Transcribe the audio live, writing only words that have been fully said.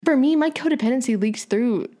for me, my codependency leaks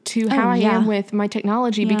through to how I am with my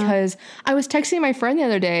technology because I was texting my friend the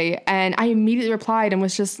other day and I immediately replied and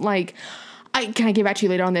was just like, can I get back to you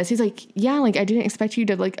later on this? He's like, yeah, like I didn't expect you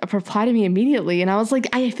to like reply to me immediately. And I was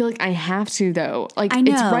like, I feel like I have to though. Like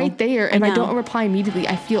it's right there. If I don't reply immediately,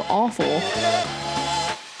 I feel awful.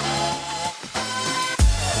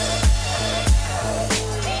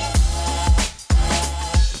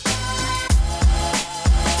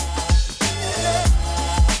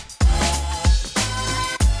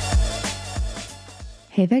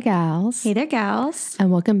 Hey there, gals. Hey there, gals.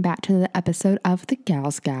 And welcome back to the episode of The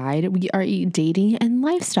Gals Guide. We are a dating and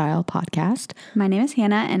lifestyle podcast. My name is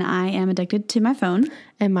Hannah, and I am addicted to my phone.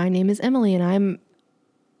 And my name is Emily, and I'm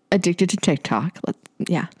addicted to TikTok.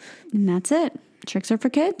 Yeah. And that's it. Tricks are for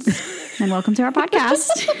kids. And welcome to our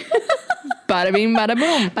podcast. Bada bing, bada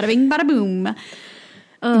boom. Bada bing, bada boom.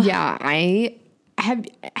 Ugh. Yeah, have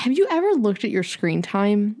you ever looked at your screen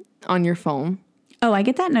time on your phone? Oh, I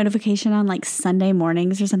get that notification on like Sunday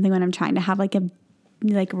mornings or something when I'm trying to have like a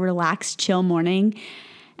relaxed, chill morning.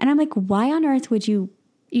 And I'm like, why on earth would you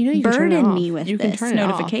burden me with this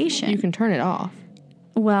notification? You can turn it off.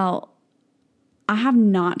 Well, I have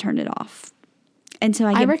not turned it off. And so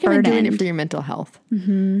I recommend burdened. doing it for your mental health.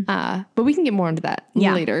 Mm-hmm. But we can get more into that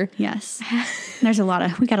later. Yes. There's a lot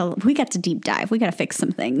of, we got to deep dive. We got to fix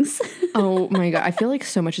some things. Oh my God. I feel like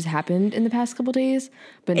so much has happened in the past couple days,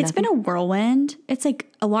 but it's been a whirlwind. It's like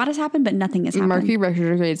a lot has happened, but nothing has happened. Mercury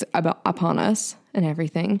retrograde upon us and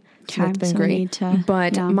everything. So it's been great.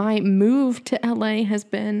 But my move to LA has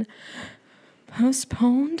been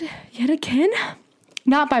postponed yet again.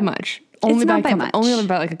 Not by much. Only by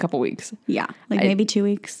like a couple weeks. Yeah. Maybe 2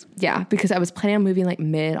 weeks. Yeah. Because I was planning on moving like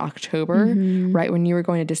mid-October, right when you were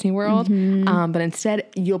going to Disney World. But instead,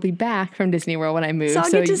 you'll be back from Disney World when I move. So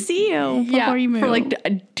I'll get to see you before you move. For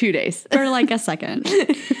like 2 days. For like a second.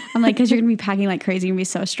 I'm like, because you're going to be packing like crazy and be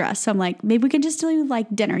so stressed. So I'm like, maybe we could just do like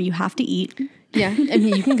dinner. You have to eat. Yeah. I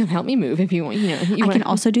mean, you can come help me move if you want. I can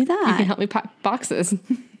also do that. You can help me pack boxes.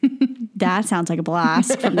 That sounds like a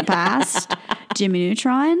blast from the past. Jimmy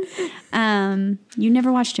Neutron. You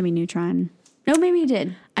never watched Jimmy Neutron. No, maybe you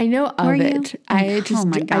did. I know of it. Oh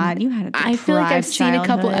my God, you had a I feel like I've seen a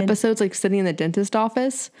couple episodes like sitting in the dentist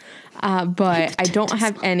office, but I don't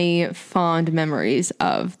have any fond memories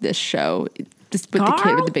of this show. Just with the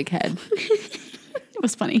kid with the big head. It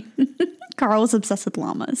was funny. Carl was obsessed with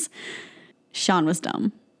llamas. Sean was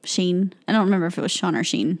dumb. Sheen. I don't remember if it was Sean or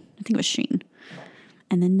Sheen. I think it was Sheen.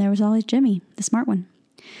 And then there was always Jimmy, the smart one.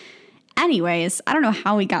 Anyways, I don't know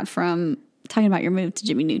how we got from talking about your move to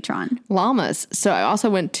Jimmy Neutron. Llamas. So I also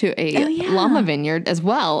went to a llama vineyard as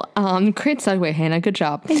well. Great segue, Hannah. Good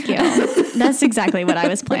job. Thank you. That's exactly what I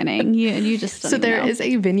was planning. You just So there is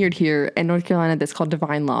a vineyard here in North Carolina that's called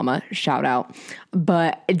Divine Llama. Shout out.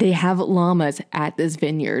 But they have llamas at this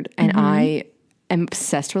vineyard. And I am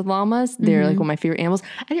obsessed with llamas. They're like one of my favorite animals.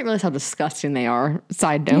 I didn't realize how disgusting they are.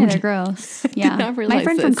 Side note. Yeah, they're gross. Yeah. My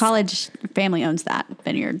friend from college family owns that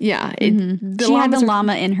vineyard. Yeah. She had the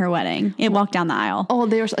llama in her wedding. It walked down the aisle. Oh,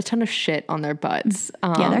 there was a ton of shit on their butts.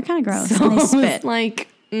 Yeah, they're kind of gross. So and they spit.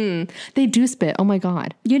 They do spit. Oh my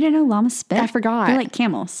God. You didn't know llamas spit? I forgot. They're like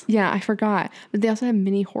camels. Yeah, I forgot. But they also have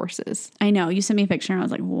mini horses. I know. You sent me a picture and I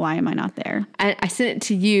was like, why am I not there? I sent it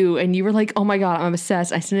to you and you were like, oh my God, I'm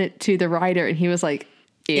obsessed. I sent it to the writer and he was like,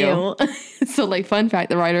 ew. So like, fun fact,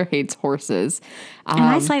 the writer hates horses. And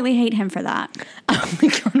I slightly hate him for that. Oh my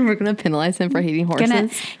God, we're going to penalize him for hating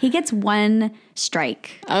horses? He gets 1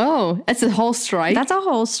 strike. Oh, that's a whole strike? That's a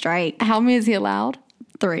whole strike. How many is he allowed?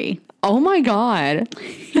 3. Oh my God.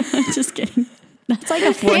 Just kidding. That's like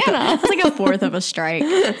a fourth. That's like a fourth of a strike.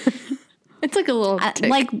 It's like a little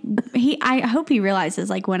tick. I hope he realizes,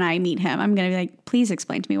 like, when I meet him, I'm going to be like, please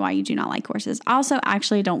explain to me why you do not like horses. I also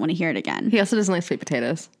actually don't want to hear it again. He also doesn't like sweet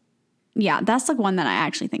potatoes. Yeah, that's like one that I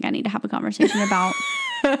actually think I need to have a conversation about.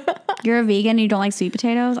 You're a vegan and you don't like sweet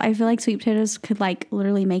potatoes? I feel like sweet potatoes could like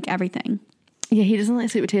literally make everything. Yeah, he doesn't like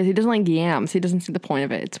sweet potatoes. He doesn't like yams. He doesn't see the point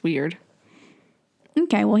of it. It's weird.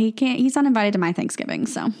 Okay, well, he's uninvited to my Thanksgiving,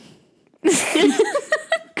 so.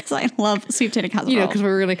 Because I love sweet potato casserole. Because we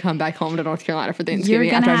were going to come back home to North Carolina for Thanksgiving. You're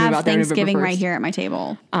going to have Thanksgiving right here at my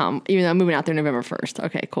table. Even though I'm moving out there November 1st.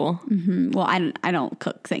 Okay, cool. Mm-hmm. Well, I don't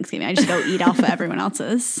cook Thanksgiving. I just go eat off of everyone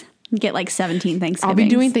else's. Get like 17 Thanksgivings. I'll be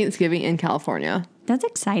doing Thanksgiving in California. That's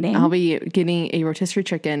exciting. I'll be getting a rotisserie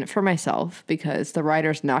chicken for myself because the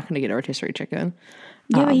writer's not going to get a rotisserie chicken.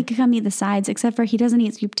 Yeah, but he could come eat the sides, except for he doesn't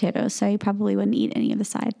eat sweet potatoes, so he probably wouldn't eat any of the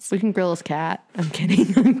sides. We can grill his cat. I'm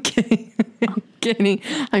kidding. I'm kidding. I'm kidding.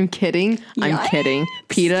 I'm kidding. I'm kidding.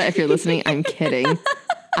 PETA, if you're listening, I'm kidding.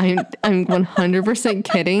 I'm 100%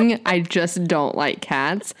 kidding. I just don't like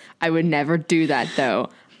cats. I would never do that though.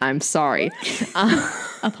 I'm sorry.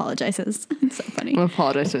 Apologizes. It's so funny. I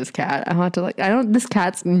apologize to this cat. I have to me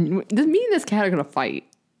and this cat are gonna fight.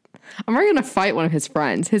 I'm already gonna fight one of his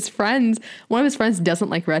friends. One of his friends doesn't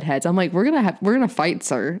like redheads. I'm like, we're gonna fight,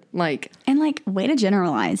 sir. Like, and like, way to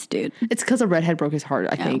generalize, dude. It's because a redhead broke his heart.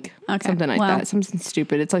 I think something like that. Something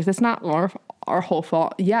stupid. It's like that's not our whole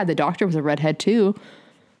fault. Yeah, the doctor was a redhead too.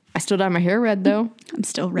 I still dye my hair red though. I'm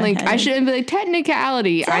still redheaded. Like I shouldn't be like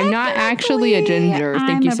technicality. I'm not actually a ginger.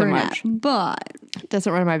 Thank you so much. But it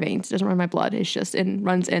doesn't run in my veins. Doesn't run in my blood. It's just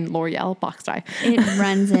runs in L'Oreal box dye. It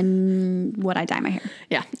runs in what I dye my hair.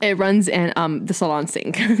 Yeah, it runs in the salon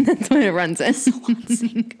sink. That's what it runs in. Salon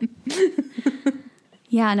sink.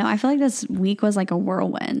 Yeah, no, I feel like this week was like a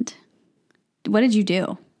whirlwind. What did you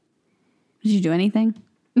do? Did you do anything?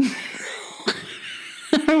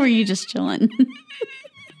 Or were you just chilling?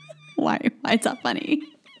 Why is that funny?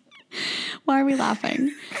 Why are we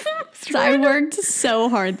laughing? So I worked so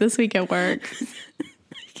hard this week at work.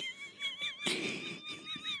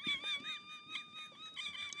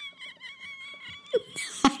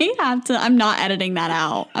 I'm not editing that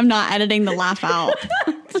out. I'm not editing the laugh out.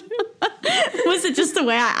 Was it just the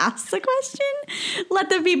way I asked the question? Let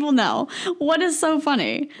the people know. What is so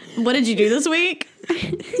funny? What did you do this week?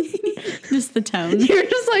 Just the tone. You're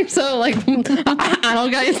just like, so like, I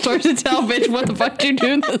don't got any stories to tell, bitch. What the fuck you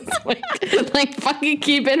do this week? Like, fucking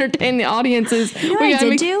keep entertaining the audiences. You know what I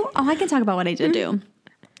did do? Oh, I can talk about what I did do.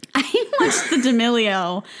 I watched the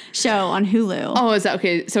D'Amelio show on Hulu. Oh, is that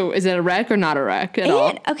okay? So is it a wreck or not a wreck at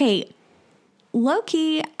all? Okay. Low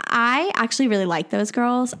key, I actually really like those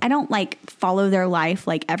girls. I don't like follow their life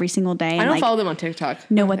like every single day. I don't follow them on TikTok.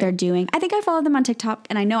 Know what they're doing. I think I follow them on TikTok,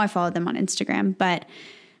 and I know I follow them on Instagram. But,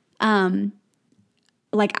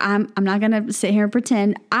 like I'm not gonna sit here and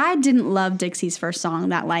pretend I didn't love Dixie's first song.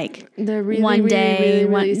 That like they're really, one day,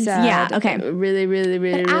 really sad. Yeah, okay, really, really,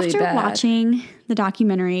 really, but really after bad. watching the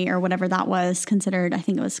documentary or whatever that was considered, I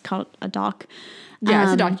think it was called a doc. Yeah,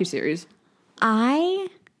 it's a docuseries. I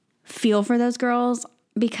feel for those girls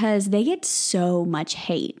because they get so much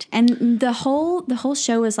hate, and the whole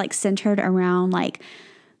show is like centered around like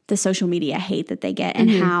the social media hate that they get and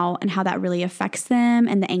how that really affects them,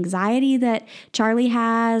 and the anxiety that Charlie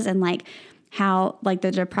has, and like how like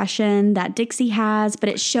the depression that Dixie has. But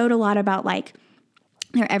it showed a lot about like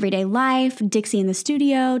their everyday life, Dixie in the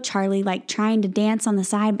studio, Charlie like trying to dance on the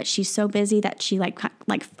side, but she's so busy that she like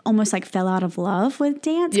almost like fell out of love with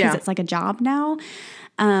dance because it's like a job now.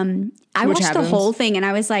 I watched the whole thing, and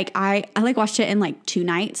I was like, I like watched it in like 2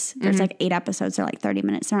 nights. There's like 8 episodes. They're like 30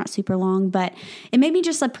 minutes. They're not super long, but it made me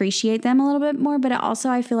just appreciate them a little bit more. But it also,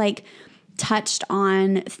 I feel like, touched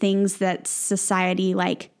on things that society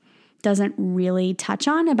like doesn't really touch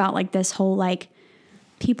on, about like this whole like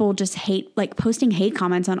people just hate, like posting hate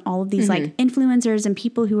comments on all of these like influencers and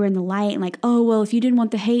people who are in the light, and like, oh, well, if you didn't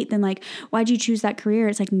want the hate, then like, why'd you choose that career?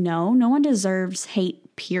 It's like, no one deserves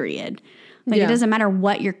hate, period. Like, it doesn't matter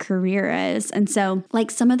what your career is. And so, like,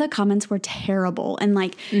 some of the comments were terrible. And,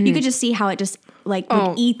 like, you could just see how it just, like,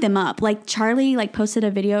 would eat them up. Like, Charlie, like, posted a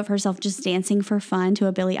video of herself just dancing for fun to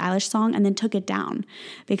a Billie Eilish song and then took it down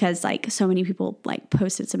because, like, so many people, like,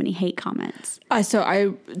 posted so many hate comments. So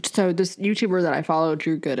this YouTuber that I follow,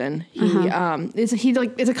 Drew Gooden,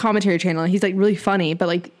 it's a commentary channel. And he's, like, really funny. But,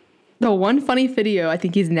 like, the one funny video, I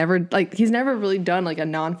think he's never really done, like, a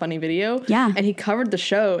non-funny video. Yeah. And he covered the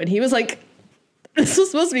show. And he was, like, this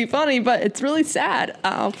was supposed to be funny, but it's really sad.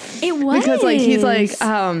 It was. Because, like, he's like,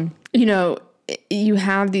 you know, you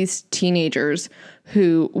have these teenagers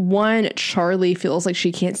who, one, Charlie feels like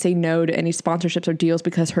she can't say no to any sponsorships or deals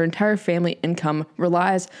because her entire family income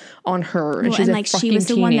relies on her. And she's like, she was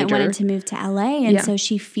the one that wanted to move to LA. And so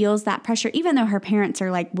she feels that pressure, even though her parents are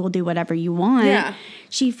like, we'll do whatever you want. Yeah.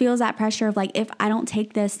 She feels that pressure of like, if I don't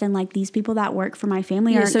take this, then like these people that work for my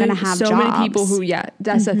family aren't going to have jobs. So many people who,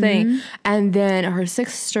 that's the thing. And then her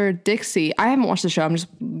sister, Dixie, I haven't watched the show. I'm just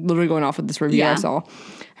literally going off of this review I saw.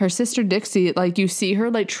 Her sister Dixie, like, you see her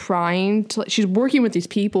like trying to, like, she's working with these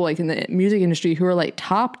people like in the music industry who are like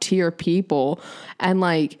top tier people, and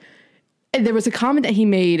like there was a comment that he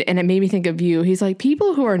made and it made me think of you. He's like,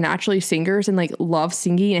 people who are naturally singers and like love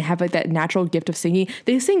singing and have like that natural gift of singing,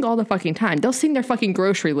 they sing all the fucking time. They'll sing their fucking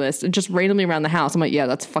grocery list and just randomly around the house. I'm like, yeah,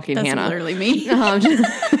 that's fucking Hannah. That's literally me.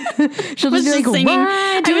 She'll just be like, singing.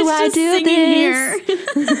 Why do I do this?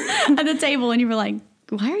 Here at the table, and you were like,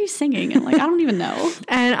 why are you singing? And like, I don't even know.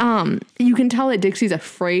 And you can tell that Dixie's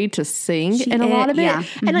afraid to sing in a lot of it. Yeah.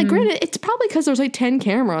 And like, granted, it's probably because there's like 10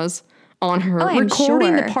 cameras on her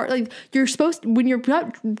recording the part. Like, you're supposed, when you're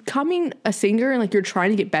becoming a singer and like you're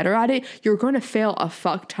trying to get better at it, you're going to fail a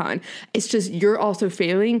fuck ton. It's just you're also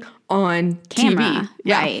failing on camera.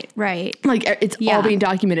 TV. Right. Like, it's all being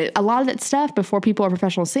documented. A lot of that stuff before people are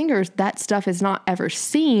professional singers, that stuff is not ever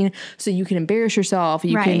seen, so you can embarrass yourself.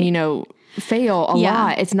 You can, you know, fail a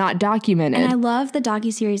lot. It's not documented. And I love the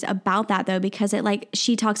docuseries about that, though, because it, like,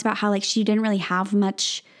 she talks about how, like, she didn't really have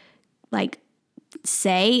much, like,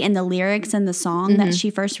 say in the lyrics and the song that she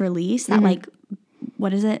first released, that like,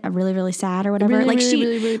 what is it, a really, really sad or whatever, like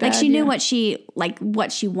really bad, she knew what she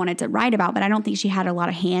wanted to write about, but I don't think she had a lot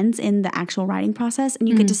of hands in the actual writing process, and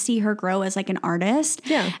you get to see her grow as like an artist.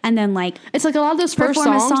 And then like, it's like a lot of those first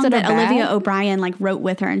songs that Olivia O'Brien like wrote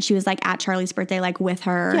with her, and she was like at Charlie's birthday like with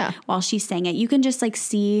her while she sang it. You can just like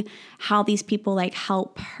see how these people like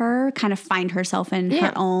help her kind of find herself in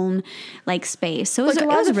her own like space. So it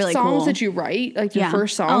was really cool. Songs that you write, like your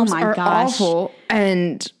first songs, are awful,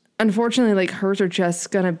 and unfortunately, like, hers are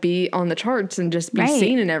just gonna be on the charts and just be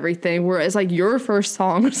seen and everything. Whereas, like, your first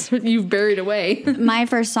songs, you've buried away. My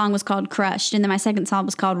first song was called Crushed, and then my second song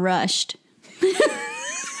was called Rushed.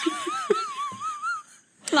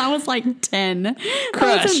 I was like 10.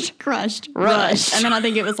 Crushed. Rushed. And then I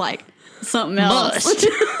think it was like something else.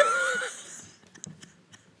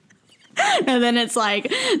 And then it's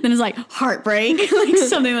like heartbreak, like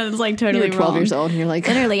something that's like totally You're 12 wrong. years old and you're like,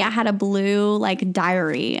 literally, I had a blue like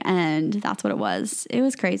diary, and that's what it was. It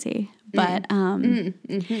was crazy, but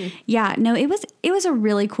yeah, no, it was a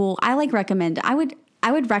really cool. I like recommend. I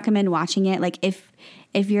would recommend watching it. Like if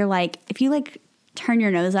you like turn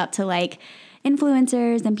your nose up to like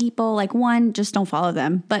influencers and people, like, one, just don't follow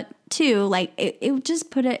them, but two, like it would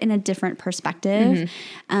just put it in a different perspective,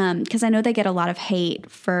 because I know they get a lot of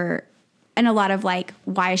hate for. And a lot of like,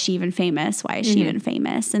 why is she even famous? Why is she even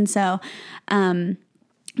famous? And so, but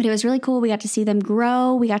it was really cool. We got to see them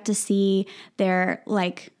grow. We got to see their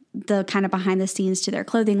like the kind of behind the scenes to their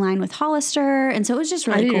clothing line with Hollister. And so it was just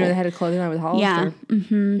really cool. I didn't know they had a clothing line with Hollister.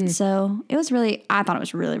 Yeah. So it was really, I thought it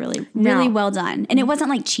was really, really, really well done. And it wasn't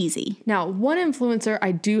like cheesy. Now, one influencer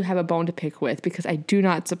I do have a bone to pick with, because I do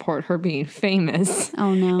not support her being famous.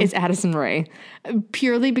 Oh no. Is Addison Rae.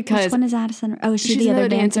 Purely because... Which one is Addison? Oh, is she the other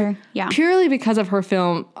dancer? Yeah. Purely because of her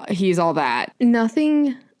film, He's All That.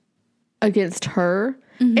 Nothing against her.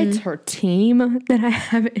 It's her team that I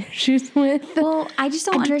have issues with. Well, I just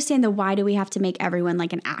don't understand why do we have to make everyone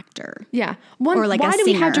like an actor? Yeah. Or like why a do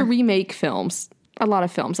we have to singer? remake films? A lot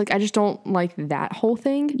of films. Like, I just don't like that whole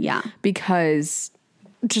thing. Yeah. Because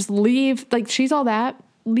just leave, like, She's All That.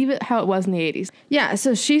 Leave it how it was in the 80s. Yeah,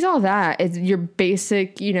 so She's All That is your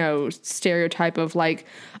basic, you know, stereotype of like,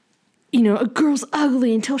 you know, a girl's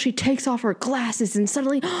ugly until she takes off her glasses and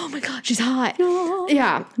suddenly, oh my God, she's hot.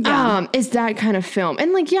 Yeah. It's that kind of film.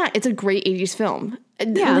 And like, yeah, it's a great 80s film.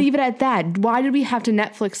 Yeah. Leave it at that. Why did we have to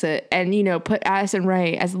Netflix it and, you know, put Addison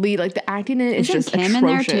Rae as lead? Like, the acting in it is just Kim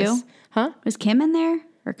atrocious. in there too? Huh? Was Kim in there?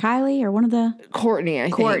 Or Kylie? Or one of the... Courtney, I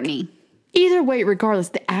think. Either way, regardless,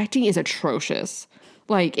 the acting is atrocious.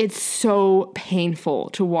 Like, it's so painful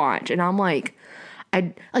to watch. And I'm like,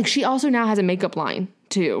 she also now has a makeup line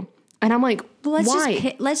too. And I'm like, well,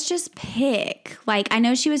 why? Let's just pick. Like, I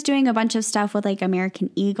know she was doing a bunch of stuff with like American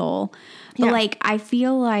Eagle, but like, I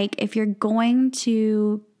feel like if you're going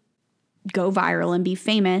to go viral and be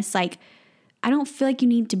famous, like, I don't feel like you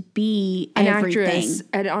need to be an everything.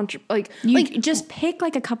 Actress, just pick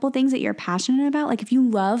like a couple things that you're passionate about. Like, if you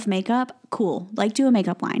love makeup, cool. Like, do a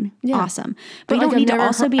makeup line. Yeah. Awesome. But you don't need to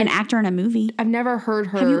also be an actor in a movie. I've never heard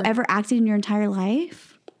her. Have you ever acted in your entire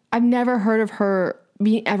life? I've never heard of her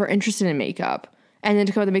being ever interested in makeup, and then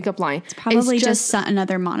to come with a makeup line. It's probably just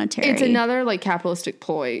another monetary. It's another like capitalistic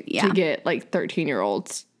ploy to get like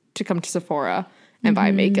 13-year-olds to come to Sephora and buy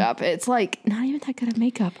makeup. It's like not even that good of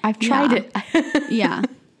makeup. I've tried it. Yeah.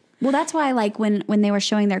 Well, that's why, like, when they were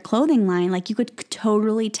showing their clothing line, like, you could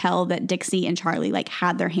totally tell that Dixie and Charlie, like,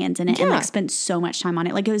 had their hands in it and, like, spent so much time on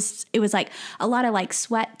it. Like, it was like, a lot of, like,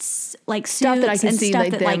 sweats, like, stuff that I could see,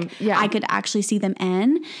 stuff that, I could actually see them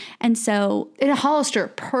in. And so... In a Hollister,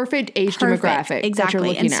 perfect age demographic.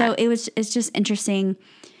 Exactly. And so it's just interesting...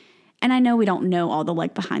 And I know we don't know all the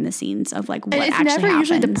like behind the scenes of like what actually happens. It's never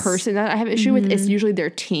usually the person that I have issue with. It's usually their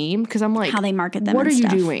team, because I'm like, how they market them. What and are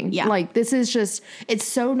stuff. you doing? Yeah. Like, this is just, it's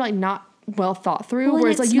so like not well thought through. Well,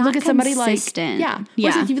 whereas like you look at somebody like, yeah.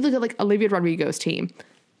 Whereas like, if you look at like Olivia Rodrigo's team,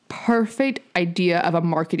 perfect idea of a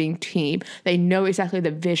marketing team. They know exactly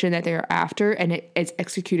the vision that they're after, and it's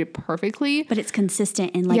executed perfectly. But it's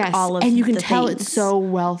consistent in like all of and you can the tell things. it's so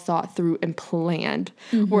well thought through and planned.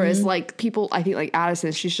 Whereas like people, I think like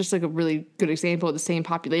Addison, she's just like a really good example of the same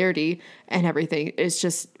popularity and everything. It's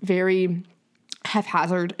just very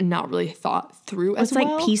haphazard and not really thought through as well.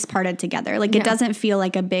 It's like piece parted together. Like it doesn't feel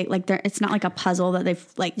like a big, like it's not like a puzzle that they've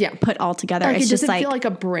like put all together. Like, it's it just doesn't like feel like a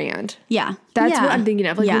brand. Yeah. That's what I'm thinking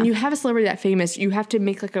of. Like when you have a celebrity that famous, you have to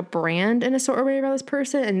make like a brand in a sort of way about this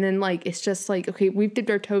person. And then like, it's just like, okay, we've dipped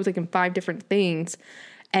our toes like in 5 different things.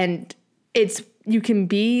 And you can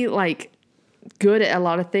be like good at a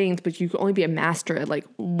lot of things, but you can only be a master at like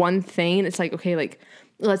one thing. It's like, okay, like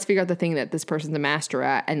let's figure out the thing that this person's a master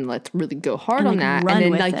at and let's really go hard on that.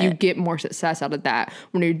 And then like you get more success out of that.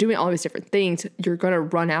 When you're doing all these different things, you're going to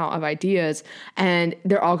run out of ideas and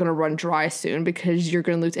they're all going to run dry soon because you're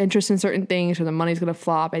going to lose interest in certain things or the money's going to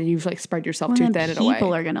flop and you've like spread yourself too thin in a way.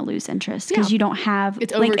 People are going to lose interest because you don't have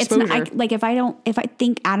it's overexposure. Like if I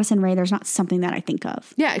think Addison Rae, there's not something that I think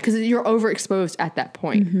of. Yeah, because you're overexposed at that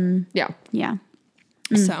point. Yeah.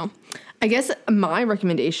 So I guess my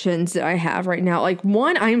recommendations that I have right now, like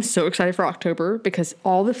one, I'm so excited for October because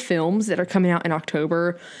all the films that are coming out in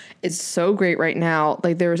October is so great right now.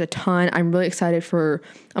 Like there's a ton. I'm really excited for,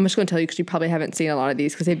 I'm just going to tell you because you probably haven't seen a lot of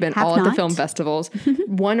these because they've been all at the film festivals.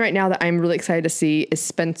 One right now that I'm really excited to see is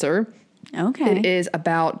Spencer. Okay. It is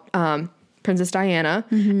about Princess Diana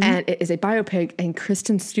and it is a biopic and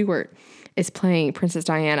Kristen Stewart is playing Princess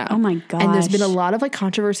Diana. Oh my gosh. And there's been a lot of like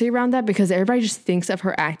controversy around that because everybody just thinks of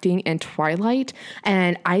her acting in Twilight.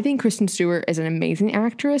 And I think Kristen Stewart is an amazing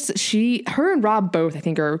actress. Her and Rob both, I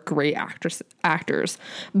think, are great actors.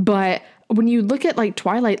 But when you look at like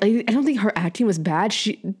Twilight, like, I don't think her acting was bad.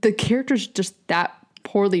 The character's just that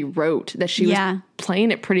poorly wrote that she was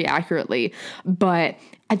playing it pretty accurately. But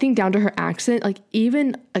I think down to her accent, like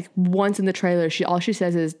even like once in the trailer, all she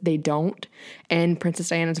says is they don't in Princess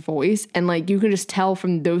Diana's voice. And like you can just tell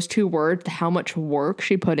from those 2 words how much work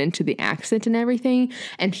she put into the accent and everything.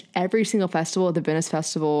 And every single festival, the Venice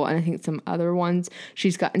Festival, and I think some other ones,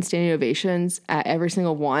 she's gotten standing ovations at every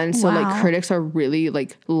single one. So like critics are really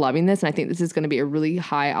like loving this. And I think this is going to be a really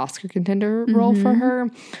high Oscar contender role for her.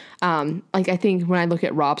 Like I think when I look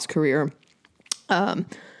at Rob's career,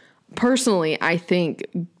 personally, I think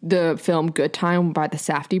the film Good Time by the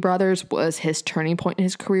Safdie brothers was his turning point in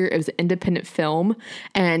his career. It was an independent film.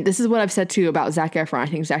 And this is what I've said too about Zac Efron. I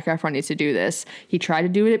think Zac Efron needs to do this. He tried to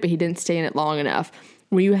do it, but he didn't stay in it long enough.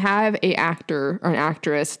 When you have an actor or an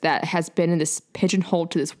actress that has been in this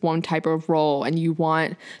pigeonholed to this one type of role and you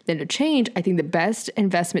want them to change, I think the best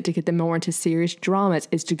investment to get them more into serious dramas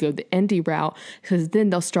is to go the indie route because then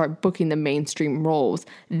they'll start booking the mainstream roles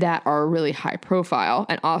that are really high profile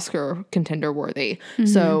and Oscar contender worthy.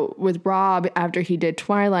 So with Rob, after he did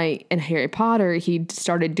Twilight and Harry Potter, he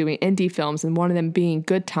started doing indie films and one of them being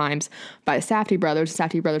Good Times by the Safdie brothers. The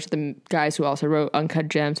Safdie brothers are the guys who also wrote Uncut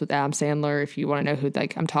Gems with Adam Sandler, if you want to know who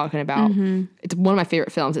like I'm talking about. It's one of my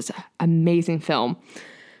favorite films. It's an amazing film.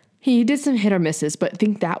 He did some hit or misses, but I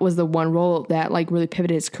think that was the one role that like really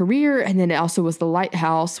pivoted his career. And then it also was The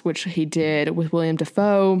Lighthouse, which he did with William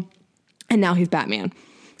Dafoe. And now he's Batman.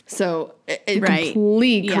 So a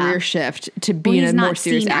complete career shift to being a more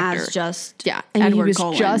serious actor. And Edward he was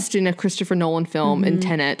Cullen. just in a Christopher Nolan film in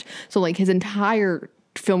Tenet. So like his entire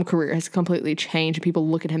film career has completely changed. People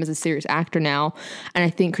look at him as a serious actor now. And I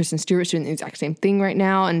think Kristen Stewart's doing the exact same thing right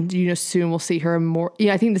now. And, soon we'll see her more.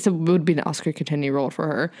 I think this would be an Oscar contending role for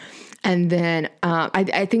her. And then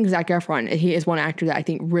I think Zac Efron, he is one actor that I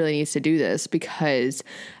think really needs to do this because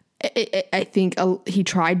I think he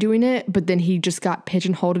tried doing it, but then he just got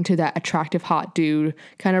pigeonholed into that attractive, hot dude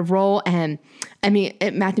kind of role. And I mean,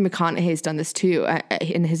 Matthew McConaughey has done this too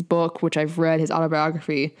in his book, which I've read, his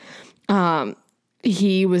autobiography.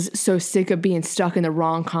 He was so sick of being stuck in the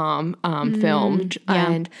rom-com film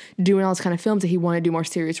and doing all those kind of films that he wanted to do more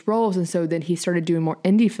serious roles. And so then he started doing more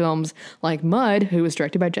indie films like Mud, who was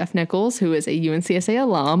directed by Jeff Nichols, who is a UNCSA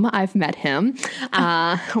alum. I've met him.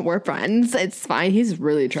 We're friends. It's fine. He's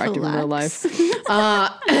really attractive in real life.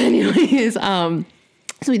 Anyways,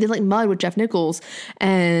 so he did like Mud with Jeff Nichols,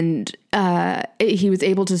 and he was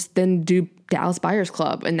able to then do Dallas Buyers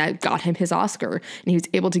Club, and that got him his Oscar, and he was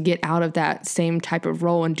able to get out of that same type of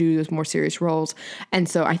role and do those more serious roles. And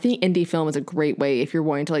so I think indie film is a great way if you're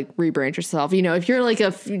wanting to like rebrand yourself. If you're like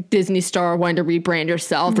a Disney star wanting to rebrand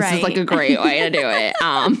yourself, this is like a great way to do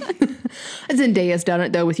it. Zendaya's done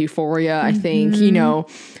it though with Euphoria, I think, you know.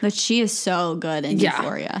 But she is so good in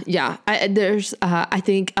Euphoria. Yeah. I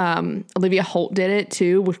think Olivia Holt did it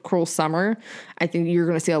too with Cruel Summer. I think you're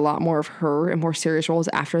going to see a lot more of her in more serious roles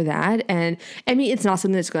after that. And I mean, it's not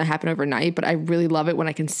something that's going to happen overnight, but I really love it when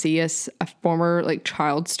I can see a former like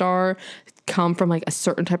child star come from like a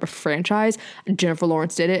certain type of franchise. Jennifer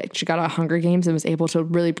Lawrence did it. She got out of Hunger Games and was able to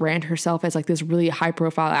really brand herself as like this really high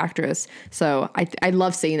profile actress. So I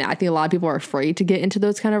love seeing that. I think a lot of people are afraid to get into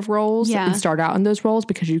those kind of roles and start out in those roles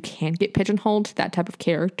because you can get pigeonholed to that type of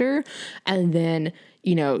character and then,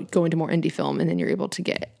 you know, go into more indie film and then you're able to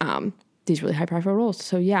get these really high profile roles.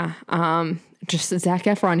 So yeah, just Zac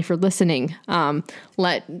Efron, if you're listening,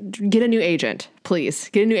 get a new agent, please.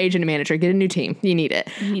 Get a new agent and manager. Get a new team. You need it.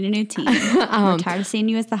 You need a new team. We're tired of seeing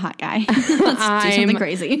you as the hot guy. Let's do something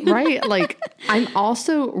crazy. Right? Like, I'm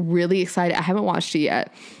also really excited. I haven't watched it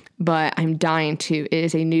yet, but I'm dying to. It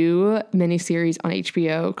is a new miniseries on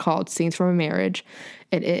HBO called Scenes from a Marriage.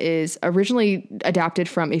 It is originally adapted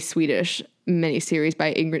from a Swedish miniseries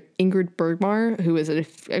by Ingrid Bergmar, who is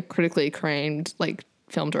a critically acclaimed like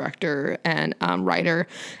film director and writer,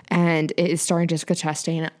 and it is starring Jessica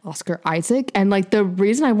Chastain and Oscar Isaac. And like the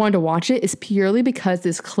reason I wanted to watch it is purely because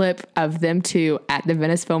this clip of them two at the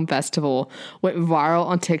Venice Film Festival went viral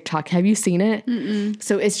on TikTok. Have you seen it? Mm-mm.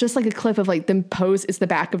 So it's just like a clip of like them pose. It's the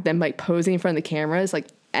back of them like posing in front of the cameras, like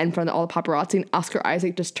in front of all the paparazzi, and Oscar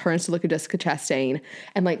Isaac just turns to look at Jessica Chastain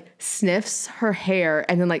and like sniffs her hair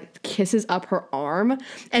and then like kisses up her arm,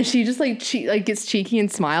 and she just like gets cheeky and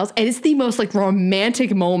smiles, and it's the most like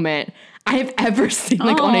romantic moment I have ever seen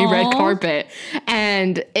like on a red carpet.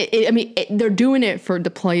 And they're doing it to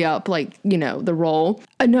play up like, you know, the role.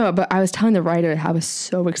 No, but I was telling the writer I was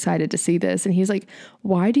so excited to see this, and he's like,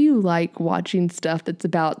 "Why do you like watching stuff that's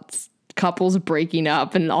about couples breaking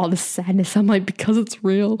up and all the sadness?" I'm like, because it's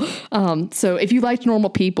real. So if you liked Normal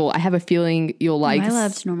People, I have a feeling you'll like. I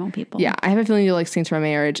loved Normal People. Yeah, I have a feeling you'll like Scenes from a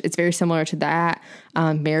Marriage. It's very similar to that.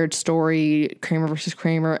 Marriage Story, Kramer versus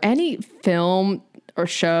Kramer, any film or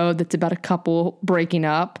show that's about a couple breaking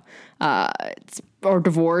up or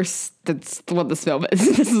divorce. That's what this film is.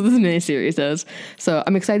 This is what this miniseries is. So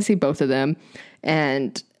I'm excited to see both of them.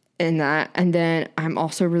 And then I'm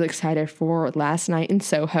also really excited for Last Night in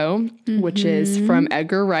Soho, which is from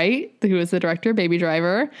Edgar Wright, who is the director of Baby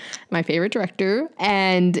Driver, my favorite director.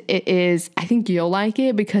 And it is, I think you'll like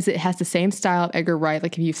it because it has the same style of Edgar Wright.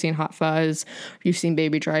 Like if you've seen Hot Fuzz, you've seen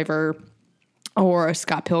Baby Driver, or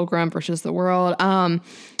Scott Pilgrim versus the World.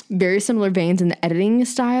 Very similar veins in the editing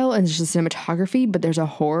style and just the cinematography, but there's a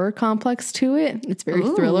horror complex to it. It's very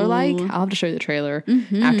thriller-like. I'll have to show you the trailer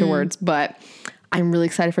afterwards, but I'm really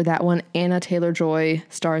excited for that one. Anna Taylor-Joy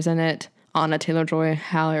stars in it. Anna Taylor-Joy,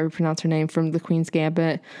 however you pronounce her name, from The Queen's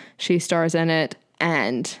Gambit. She stars in it.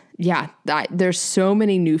 And yeah, there's so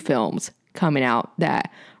many new films coming out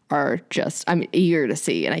that are just, I'm eager to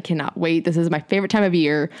see, and I cannot wait. This is my favorite time of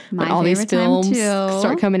year when all these films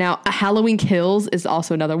start coming out. Halloween Kills is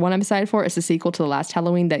also another one I'm excited for. It's a sequel to the last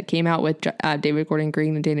Halloween that came out with David Gordon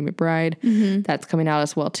Green and Danny McBride. That's coming out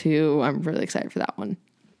as well too. I'm really excited for that one.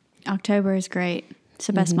 October is great. It's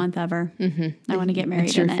the best month ever. I want to get married.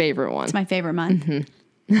 It's your favorite one. It's my favorite month.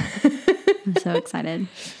 I'm so excited.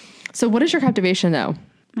 So what is your captivation though?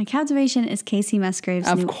 My captivation is Casey Musgrave's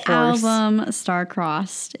new album,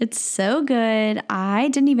 Star-Crossed. It's so good. I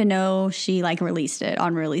didn't even know she like released it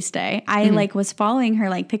on release day. I like was following her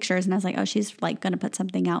like pictures, and I was like, oh, she's like going to put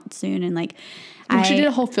something out soon. And like, she did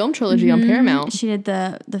a whole film trilogy on Paramount. She did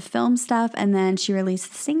the film stuff, and then she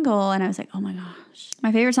released the single, and I was like, oh my gosh.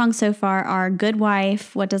 My favorite songs so far are Good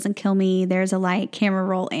Wife, What Doesn't Kill Me, There's a Light, Camera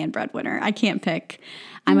Roll, and Breadwinner. I can't pick.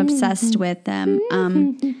 I'm obsessed with them.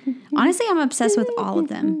 Honestly, I'm obsessed with all of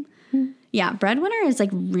them. Yeah, Breadwinner is like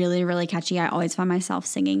really, really catchy. I always find myself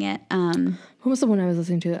singing it. What was the one I was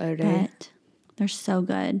listening to the other day? They're so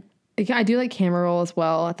good. I do like Camera Roll as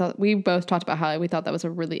well. I thought we both talked about how we thought that was a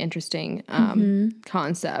really interesting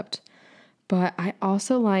concept. But I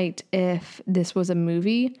also liked If This Was a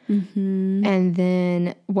Movie, and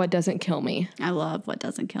then What Doesn't Kill Me. I love What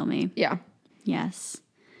Doesn't Kill Me. Yeah. Yes.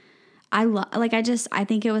 I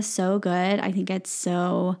think it was so good. I think it's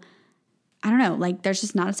so, I don't know, like there's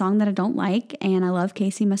just not a song that I don't like. And I love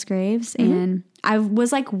Casey Musgraves. And I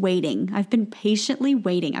was like waiting. I've been patiently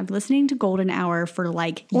waiting. I've been listening to Golden Hour for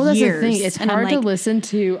like years. That's the thing. It's hard to listen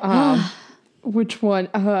to which one?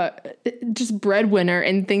 Just Breadwinner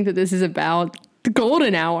and think that this is about the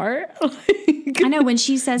Golden Hour. I know when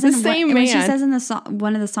she says when she says in the song,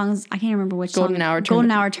 one of the songs, I can't remember which Golden song. Hour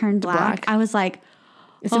Golden Hour Turned Black. I was like,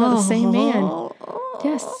 it's about the same man.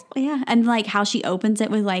 Yes. Yeah. And like how she opens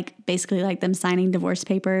it with like basically like them signing divorce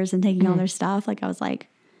papers and taking all their stuff. Like I was like,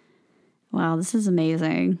 wow, this is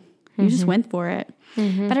amazing. You just went for it.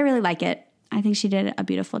 But I really like it. I think she did a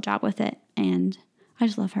beautiful job with it. And I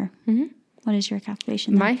just love her. What is your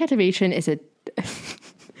captivation? My captivation is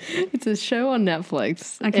it's a show on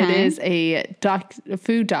Netflix. Okay. It is a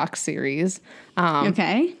food doc series.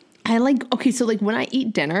 Okay. So like when I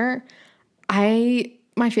eat dinner,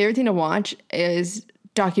 my favorite thing to watch is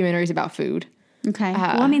documentaries about food. Okay.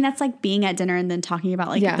 Well, I mean, that's like being at dinner and then talking about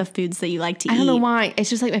like the foods that you like to eat. I don't know why. It's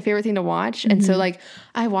just like my favorite thing to watch. And so like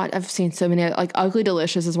I've seen so many, like Ugly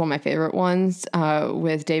Delicious is one of my favorite ones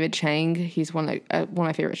with David Chang. He's one of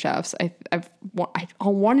my favorite chefs. I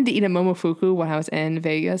wanted to eat at Momofuku when I was in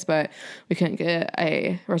Vegas, but we couldn't get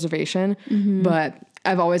a reservation. But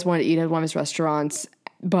I've always wanted to eat at one of his restaurants.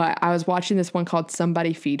 But I was watching this one called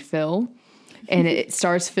Somebody Feed Phil. And it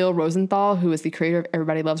stars Phil Rosenthal, who is the creator of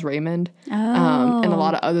Everybody Loves Raymond, and a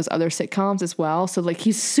lot of those other sitcoms as well. So, like,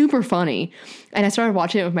 he's super funny. And I started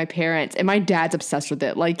watching it with my parents, and my dad's obsessed with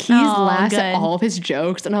it. Like, he laughs at all of his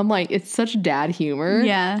jokes, and I'm like, it's such dad humor.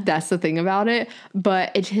 Yeah. That's the thing about it.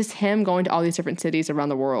 But it's just him going to all these different cities around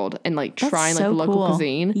the world and, like, trying, like, the local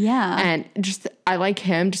cuisine. Yeah. And just, I like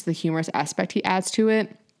him, just the humorous aspect he adds to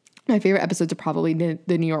it. My favorite episodes are probably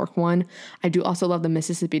the New York one. I do also love the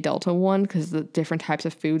Mississippi Delta one because the different types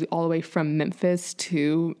of food all the way from Memphis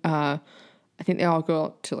to, I think they all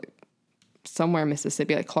go to like somewhere in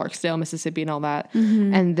Mississippi, like Clarksdale, Mississippi and all that.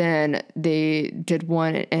 And then they did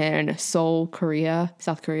one in Seoul,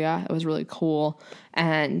 South Korea. It was really cool.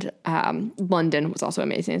 And London was also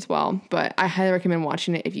amazing as well. But I highly recommend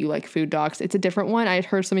watching it if you like food docs. It's a different one. I had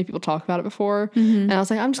heard so many people talk about it before. And I was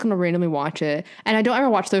like, I'm just going to randomly watch it. And I don't ever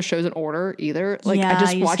watch those shows in order either. Like, I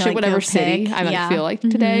just watch it whatever city I might feel like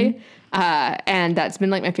today. And that's been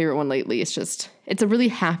like my favorite one lately. It's a really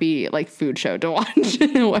happy like food show to watch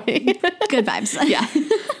in a way. Good vibes.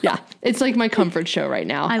 Yeah. It's like my comfort show right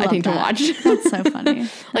now, I think, to watch. That's so funny.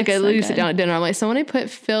 Like I literally sit down at dinner. I'm like, somebody put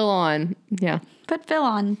Phil on. Yeah. Put Phil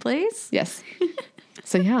on, please. Yes.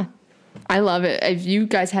 So yeah, I love it. If you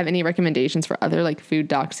guys have any recommendations for other like food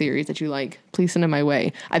doc series that you like, please send them my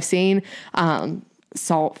way. I've seen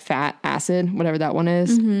Salt, Fat, Acid, whatever that one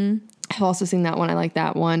is. I've also seen that one. I like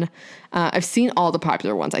that one. I've seen all the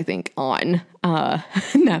popular ones, I think, on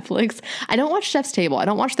Netflix. I don't watch Chef's Table. I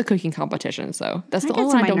don't watch the cooking competitions, though. That's the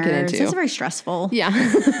only one I don't get into. That's very stressful. Yeah.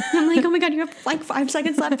 I'm like, oh my God, you have like 5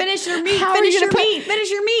 seconds left. Finish your meat. Finish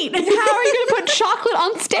your meat. How are you going to put chocolate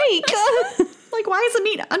on steak? Like, why is the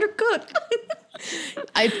meat undercooked?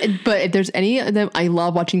 But if there's any of them, I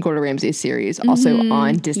love watching Gordon Ramsay's series, also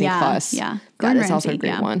on Disney Plus. Yeah, that is also a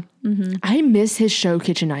great one. I miss his show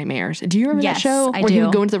Kitchen Nightmares. Do you remember that show where he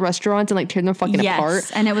would go into the restaurants and like tear them fucking apart?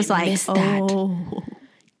 And it was like, that.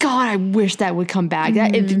 God, I wish that would come back.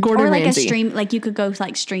 Gordon or like Ramsay. a stream, like you could go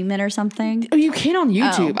like stream it or something. Oh, you can on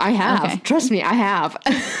YouTube. I have. Okay. Trust me, I have.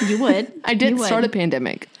 You would. I did start a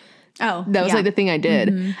pandemic. Oh, that was like the thing I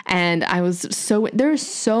did. And there's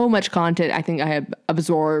so much content I think I have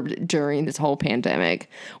absorbed during this whole pandemic,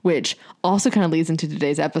 which also kind of leads into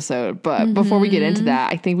today's episode. But before we get into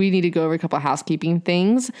that, I think we need to go over a couple of housekeeping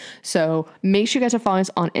things. So make sure you guys are following us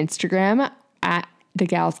on Instagram at The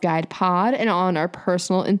Gals Guide Pod, and on our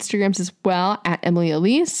personal Instagrams as well at Emily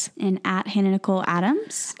Elise and at Hannah Nicole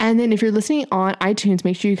Adams. And then if you're listening on iTunes,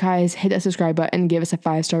 make sure you guys hit that subscribe button, give us a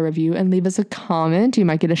 5-star review, and leave us a comment. You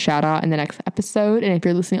might get a shout out in the next episode. And if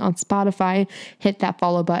you're listening on Spotify, hit that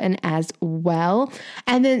follow button as well.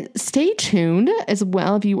 And then stay tuned as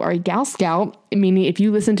well if you are a Gal Scout, meaning if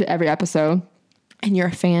you listen to every episode and you're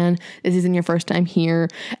a fan, this isn't your first time here,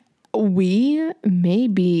 we may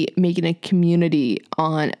be making a community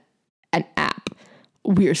on an app.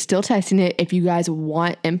 We are still testing it. If you guys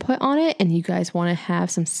want input on it and you guys want to have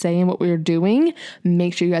some say in what we're doing,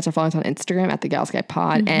 make sure you guys are following us on Instagram at The Gals Guide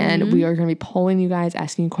Pod. And we are going to be polling you guys,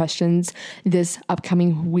 asking you questions this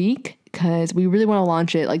upcoming week because we really want to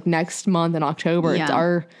launch it like next month in October. Yeah. It's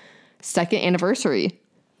our 2nd anniversary.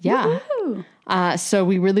 Yeah. So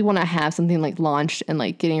we really want to have something like launched and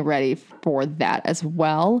like getting ready for that as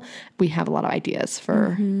well. We have a lot of ideas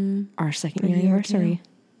for our 2nd anniversary.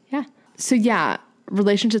 Yeah. So yeah,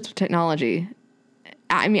 relationships with technology.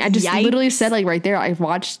 I mean, I just literally said like right there, I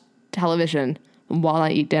watch television while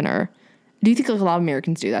I eat dinner. Do you think like a lot of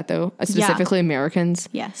Americans do that though? Specifically Americans?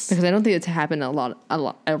 Yes. Because I don't think it's happened a lot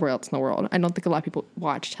everywhere else in the world. I don't think a lot of people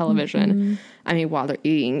watch television. I mean, while they're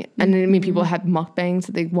eating. And then I mean, people have mukbangs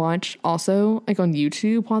that they watch also like on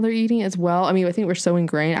YouTube while they're eating as well. I mean, I think we're so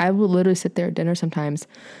ingrained. I will literally sit there at dinner sometimes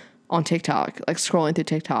on TikTok, like scrolling through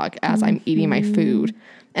TikTok as I'm eating my food.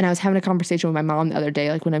 And I was having a conversation with my mom the other day,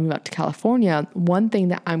 like when I moved out to California, one thing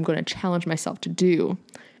that I'm going to challenge myself to do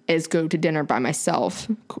is go to dinner by myself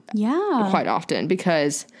quite often,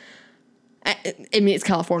 because I mean, it's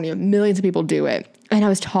California. Millions of people do it. And I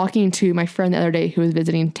was talking to my friend the other day who was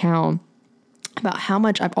visiting town about how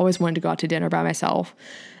much I've always wanted to go out to dinner by myself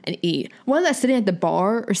and eat. Whether that's sitting at the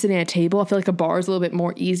bar or sitting at a table, I feel like a bar is a little bit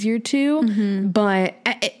more easier to. But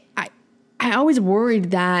I always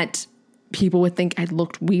worried that people would think I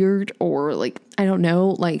looked weird, or like, I don't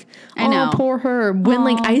know, like, I know, poor her. When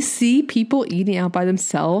like I see people eating out by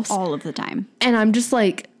themselves all of the time, and I'm just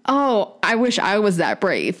like, oh, I wish I was that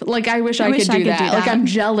brave. Like, I wish I could do that. Like, I'm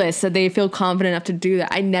jealous that they feel confident enough to do that.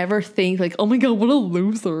 I never think like, oh my God, what a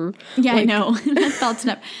loser. Yeah, like, I know. That thought's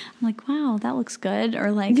never. I'm like, wow, that looks good.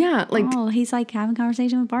 Or like, yeah, like, oh, he's like having a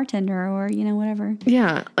conversation with bartender, or, you know, whatever.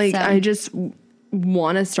 Yeah. Like, I just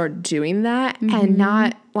want to start doing that and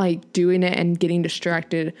not like doing it and getting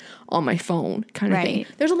distracted on my phone kind of thing.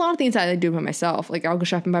 There's a lot of things that I do by myself. Like, I'll go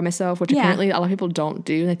shopping by myself, which apparently a lot of people don't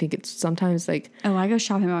do. And I think it's sometimes like, oh, I go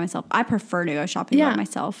shopping by myself. I prefer to go shopping by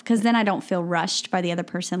myself, because then I don't feel rushed by the other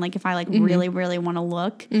person. Like, if I like really, really want to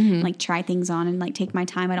look and like try things on and like take my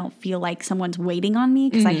time, I don't feel like someone's waiting on me,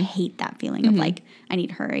 because I hate that feeling of like, I need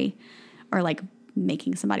to hurry, or like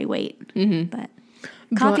making somebody wait. But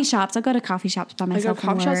coffee shops. I'll go to coffee shops by myself. I go to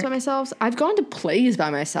coffee shops by myself. I've gone to plays by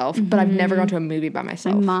myself, but I've never gone to a movie by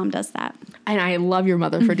myself. My mom does that. And I love your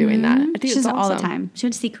mother for doing that. I think she does it all the time. She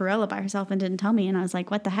went to see Cruella by herself and didn't tell me. And I was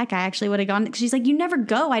like, what the heck? I actually would have gone. She's like, you never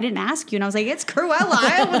go. I didn't ask you. And I was like, it's Cruella.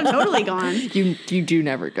 I would have totally gone. You do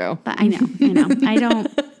never go. But I know. I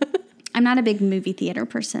don't. I'm not a big movie theater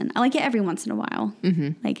person. I like it every once in a while.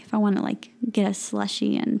 Like, if I want to like get a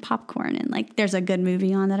slushie and popcorn and like there's a good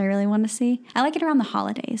movie on that I really want to see. I like it around the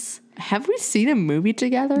holidays. Have we seen a movie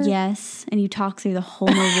together? Yes. And you talk through the whole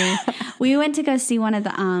movie. We went to go see one of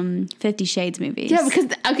the 50 Shades movies. Yeah, because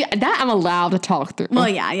that I'm allowed to talk through. Well,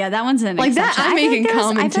 yeah, that one's an like exception. That I'm making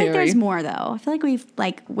commentary. I feel like there's more though. I feel like we've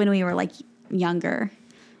like when we were like younger,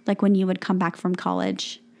 like when you would come back from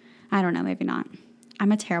college. I don't know, maybe not.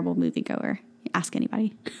 I'm a terrible moviegoer. Ask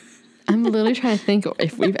anybody. I'm literally trying to think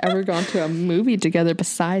if we've ever gone to a movie together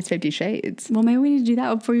besides 50 Shades. Well, maybe we need to do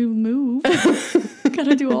that before you move.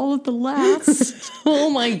 Gotta do all of the last. Oh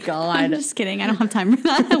my God. I'm just kidding. I don't have time for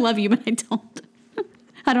that. I love you, but I don't.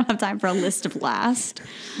 I don't have time for a list of last.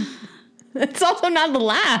 It's also not the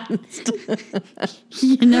last.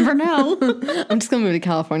 You never know. I'm just going to move to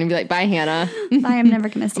California and be like, bye, Hannah. Bye, I'm never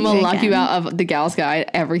going to see you I'm going to lock you out of the Gal's Guide,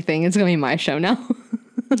 everything. It's going to be my show now.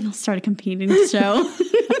 I'll start a competing show.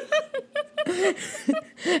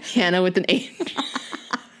 Hannah with an H.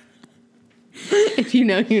 If you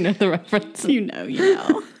know, you know the reference. You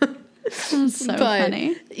know. That's so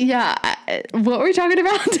funny. Yeah. What were we talking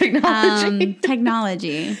about? Technology.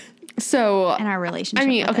 Technology. So. And our relationship. I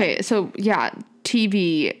mean, okay. It. So, yeah.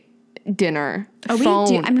 TV, dinner, phone.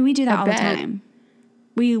 We do. I mean, we do that all the time.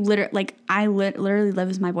 We literally, I literally live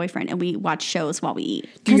with my boyfriend, and we watch shows while we eat.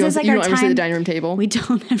 Because it's like you don't ever sit at the dining room table? We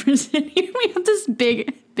don't ever sit here. We have this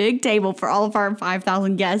big table for all of our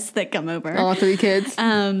 5,000 guests that come over. All 3 kids.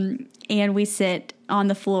 And we sit on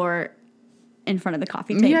the floor in front of the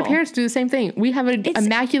coffee table. Yeah, parents do the same thing. We have an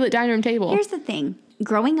immaculate dining room table. Here's the thing.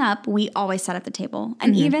 Growing up, we always sat at the table.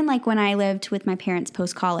 And even like when I lived with my parents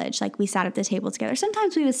post-college, like we sat at the table together.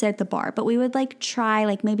 Sometimes we would sit at the bar, but we would like try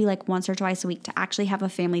like maybe like once or twice a week to actually have a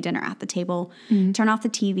family dinner at the table, turn off the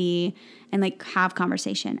TV and like have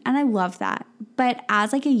conversation. And I love that. But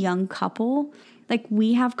as like a young couple, like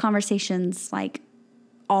we have conversations like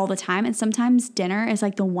all the time. And sometimes dinner is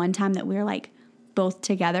like the one time that we're like both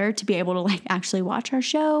together to be able to like actually watch our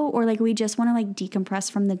show, or like we just want to like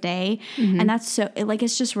decompress from the day. And that's so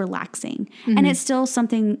it's just relaxing. And it's still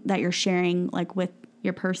something that you're sharing like with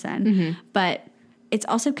your person, but it's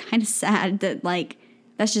also kind of sad that like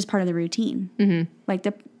that's just part of the routine. Like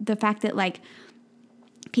the fact that like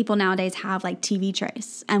people nowadays have like TV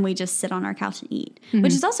trays and we just sit on our couch and eat,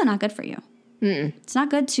 which is also not good for you. It's not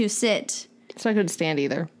good to sit. It's not good to stand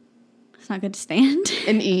either. It's not good to stand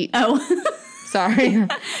and eat. Oh. Sorry.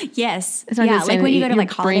 Yes. Yeah, like when you go to like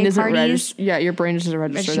holiday parties. Your brain doesn't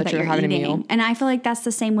register that you're having eating. A meal. And I feel like that's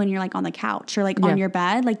the same when you're like on the couch or like on your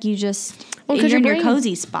bed. Like you just, you're in your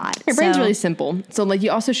cozy spot. Your brain's really simple. So like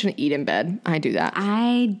you also shouldn't eat in bed. I do that.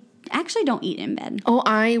 I actually don't eat in bed. Oh,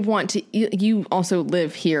 I want to. You also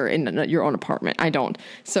live here in your own apartment. I don't.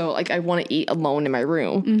 So like I want to eat alone in my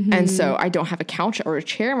room, and so I don't have a couch or a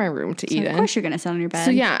chair in my room to eat in. Of course, you're gonna sit on your bed.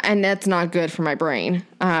 So yeah, and that's not good for my brain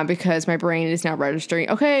because my brain is now registering.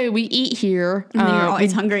 Okay, we eat here. And then you're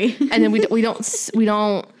always hungry. And then we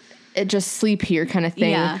don't just sleep here kind of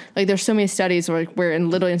thing. Yeah. Like there's so many studies where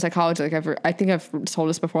literally in psychology, like I think I've told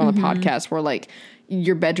this before on the podcast, where like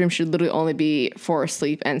your bedroom should literally only be for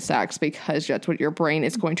sleep and sex, because that's what your brain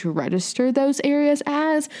is going to register those areas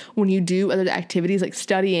as. When you do other activities like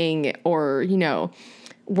studying or, you know,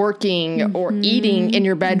 working or eating in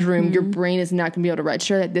your bedroom, your brain is not going to be able to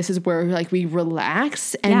register that this is where like we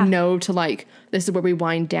relax and know to like, this is where we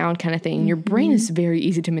wind down kind of thing. Your brain is very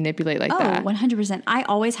easy to manipulate like that. 100%. I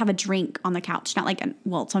always have a drink on the couch, not like,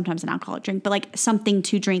 sometimes an alcoholic drink, but like something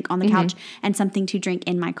to drink on the couch and something to drink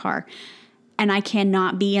in my car. And I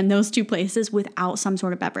cannot be in those two places without some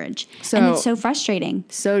sort of beverage. And it's so frustrating.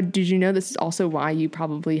 So did you know this is also why you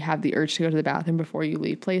probably have the urge to go to the bathroom before you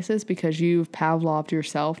leave places? Because you've Pavloved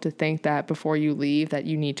yourself to think that before you leave that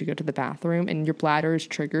you need to go to the bathroom, and your bladder is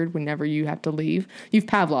triggered whenever you have to leave. You've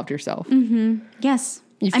Pavloved yourself. Yes.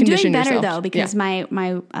 You've I'm doing conditioned better yourself. though, because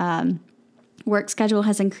my work schedule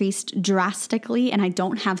has increased drastically and I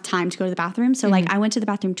don't have time to go to the bathroom. So like I went to the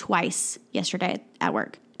bathroom twice yesterday at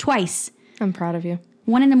work. Twice. I'm proud of you.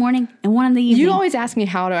 One in the morning and one in the evening. You always ask me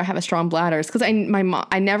how do I have a strong bladder. It's because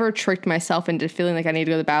I never tricked myself into feeling like I need to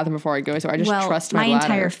go to the bathroom before I go. So I just trust my bladder. My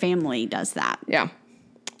entire family does that. Yeah.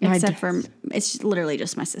 Except for, it's literally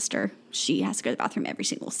just my sister. She has to go to the bathroom every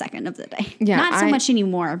single second of the day. Yeah, Not so much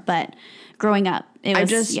anymore, but growing up, I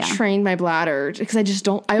just trained my bladder because I just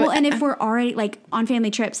don't. And if we're already like on family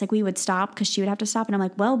trips, like we would stop because she would have to stop. And I'm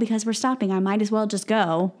like, well, because we're stopping, I might as well just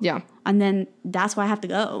go. Yeah. And then that's why I have to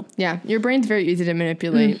go. Yeah. Your brain's very easy to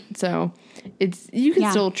manipulate. So you can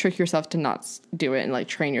still trick yourself to not do it and like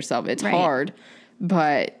train yourself. It's hard,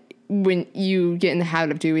 but when you get in the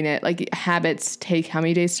habit of doing it, like habits take how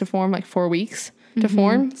many days to form? Like 4 weeks to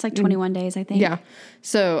form? It's like 21 days, I think. Yeah.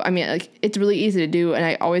 So, I mean, like, it's really easy to do.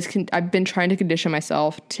 And I've been trying to condition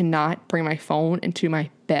myself to not bring my phone into my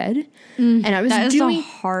bed. And I was that is the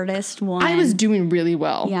hardest one. I was doing really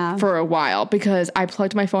well for a while because I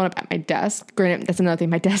plugged my phone up at my desk. Granted, that's another thing.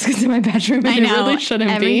 My desk is in my bedroom. And I know. It really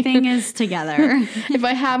shouldn't Everything is together. If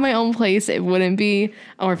I had my own place, it wouldn't be.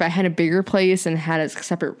 Or if I had a bigger place and had a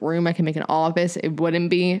separate room, I could make an office, it wouldn't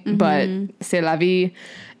be. But c'est la vie.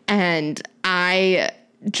 And I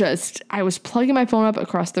was plugging my phone up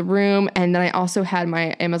across the room, and then I also had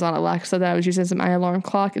my Amazon Alexa that I was using as my alarm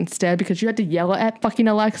clock instead, because you had to yell at fucking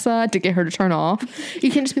Alexa to get her to turn off.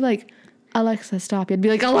 You can't just be like, Alexa, stop. You had to be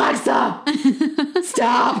like, Alexa,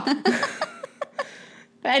 stop.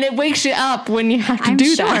 And it wakes you up when you have to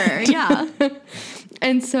do that. Yeah.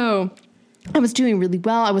 And so I was doing really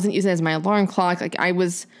well. I wasn't using it as my alarm clock. Like, I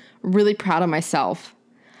was really proud of myself.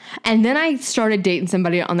 And then I started dating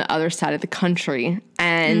somebody on the other side of the country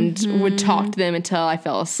and would talk to them until I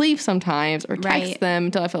fell asleep sometimes, or text them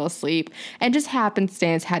until I fell asleep. And just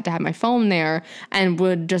happenstance had to have my phone there and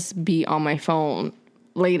would just be on my phone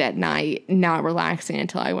late at night, not relaxing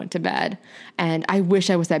until I went to bed. And I wish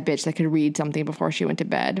I was that bitch that could read something before she went to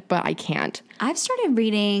bed, but I can't. I've started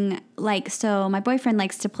reading, so my boyfriend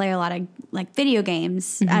likes to play a lot of like video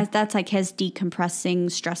games. As that's like his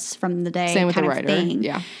decompressing stress from the day. Same with kind the of writer. thing.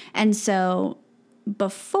 Yeah. And so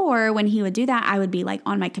before, when he would do that, I would be like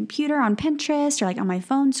on my computer on Pinterest or like on my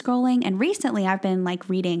phone scrolling. And recently I've been like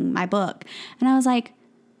reading my book, and I was like,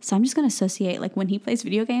 so I'm just going to associate, like, when he plays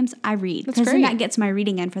video games, I read. Because then that gets my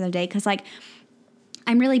reading in for the day. Because, like,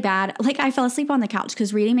 I'm really bad. Like, I fell asleep on the couch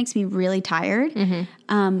because reading makes me really tired.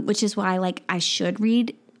 Which is why, like, I should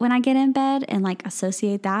read when I get in bed and, like,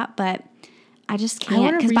 associate that. But I just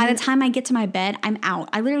can't. Because by the time I get to my bed, I'm out.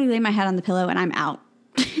 I literally lay my head on the pillow and I'm out.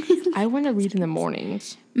 I want to read in the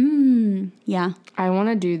mornings. Yeah. I want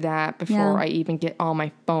to do that before I even get on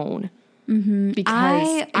my phone. Because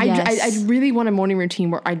I really want a morning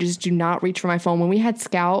routine where I just do not reach for my phone. When we had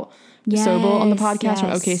Scout Sobel on the podcast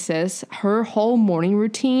from OK Sis, her whole morning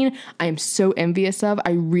routine, I am so envious of.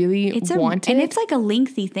 I really want it. And it's like a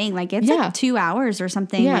lengthy thing. Like, it's like 2 hours or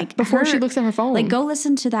something. Yeah, like before she looks at her phone. Like, go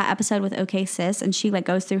listen to that episode with OK Sis, and she like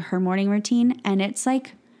goes through her morning routine, and it's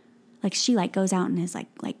like she like goes out and is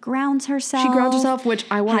like grounds herself. She grounds herself, which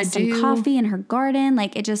I want to do. Has some coffee in her garden.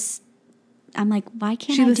 Like, it just, I'm like, why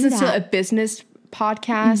can't I do that? She listens to a business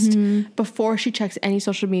podcast before she checks any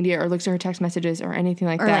social media or looks at her text messages or anything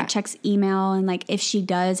like that. Or like checks email, and like if she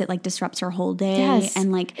does, it like disrupts her whole day. Yes.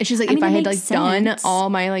 And like, it's just like, if I had like done all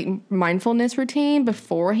my like mindfulness routine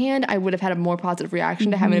beforehand, I would have had a more positive reaction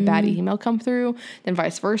to having a bad email come through than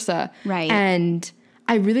vice versa. Right. And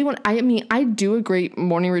I really I do a great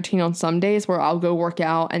morning routine on some days where I'll go work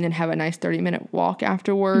out and then have a nice 30-minute walk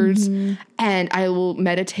afterwards. And I will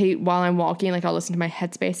meditate while I'm walking. Like, I'll listen to my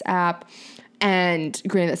Headspace app. And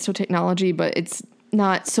granted, that's still technology, but it's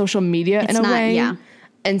not social media in a way. Yeah.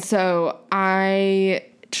 And so I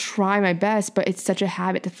try my best, but it's such a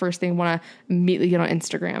habit. The first thing I want to immediately get on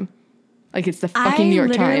Instagram. Like it's the fucking New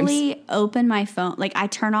York Times. I literally open my phone, like I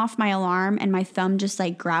turn off my alarm and my thumb just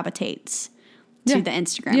like gravitates to the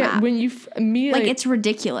Instagram app. Yeah, when you immediately... Like it's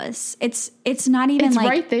ridiculous. It's not even it's like...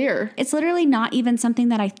 right there. It's literally not even something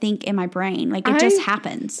that I think in my brain. Like it just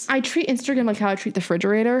happens. I treat Instagram like how I treat the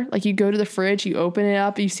refrigerator. Like you go to the fridge, you open it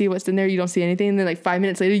up, you see what's in there, you don't see anything. And then like 5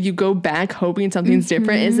 minutes later, you go back hoping something's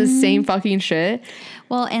different. It's the same fucking shit.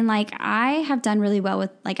 Well, and like I have done really well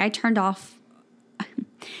with... Like I turned off...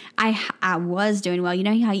 I was doing well. You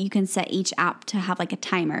know how you can set each app to have like a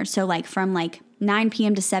timer. So like from like 9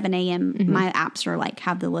 p.m. to 7 a.m., my apps are like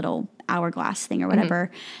have the little hourglass thing or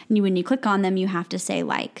whatever. And when you click on them, you have to say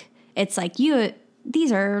like, it's like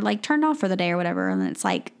these are like turned off for the day or whatever. And then it's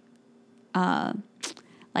like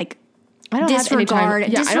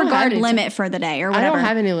disregard limit for the day or whatever. I don't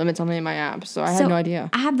have any limits on any of my apps, so I have no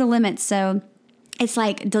idea. I have the limits. So it's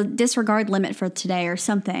like the disregard limit for today or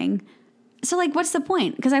something. So, like, what's the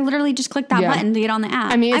point? Because I literally just clicked that button to get on the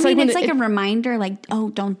app. I mean, it's like a reminder, like, oh,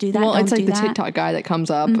 don't do that. Well, it's like the TikTok guy that comes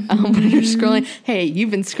up when you're scrolling. Hey, you've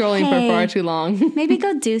been scrolling for far too long. Maybe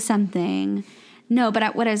go do something. No,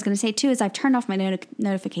 but what I was going to say, too, is I've turned off my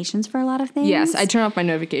notifications for a lot of things. Yes, I turn off my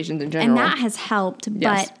notifications in general. And that has helped,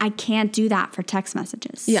 but I can't do that for text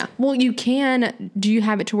messages. Yeah. Well, you can. Do you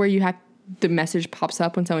have it to where you have the message pops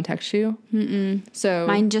up when someone texts you? Mm-mm. So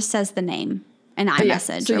mine just says the name. An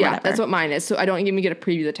iMessage or whatever. That's what mine is. So I don't even get a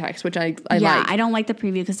preview of the text, which I like. Yeah, I don't like the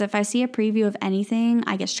preview because if I see a preview of anything,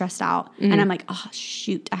 I get stressed out. And I'm like, oh,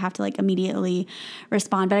 shoot, I have to like immediately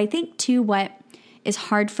respond. But I think, too, what is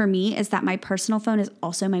hard for me is that my personal phone is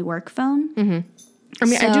also my work phone. I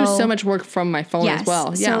mean, I do so much work from my phone as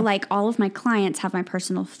well. Yeah. So, like, all of my clients have my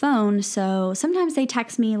personal phone. So sometimes they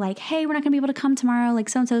text me like, hey, we're not going to be able to come tomorrow. Like,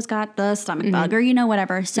 so-and-so's got the stomach bug or,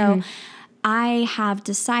 whatever. So I have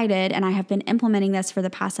decided, and I have been implementing this for the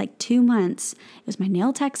past like 2 months. It was my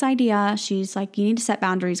nail tech's idea. She's like, you need to set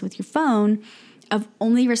boundaries with your phone of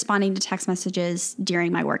only responding to text messages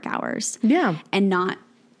during my work hours. Yeah. And not,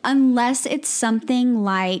 unless it's something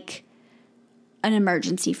like an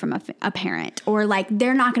emergency from a parent, or like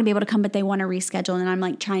they're not going to be able to come, but they want to reschedule, and I'm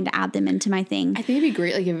like trying to add them into my thing. I think it'd be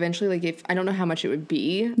great, like eventually, like if, I don't know how much it would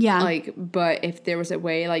be. Yeah. Like, but if there was a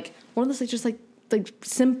way, like one of those, like just like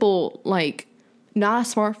simple, like not a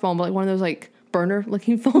smartphone, but like one of those like burner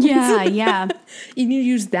looking phones. Yeah, yeah. You need to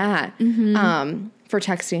use that for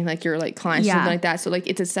texting like your like clients or something like that. So like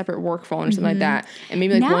it's a separate work phone or something like that. And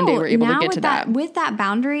maybe like one day we're able to get to that. With that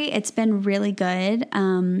boundary, it's been really good.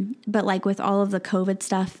 But like with all of the COVID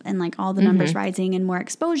stuff and like all the numbers rising and more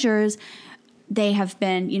exposures, they have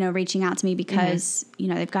been, reaching out to me because,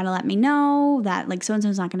 they've got to let me know that like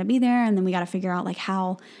so-and-so's not going to be there. And then we got to figure out like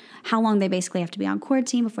how long they basically have to be on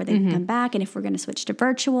quarantine before they can come back, and if we're going to switch to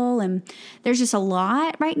virtual. And there's just a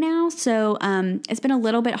lot right now. So it's been a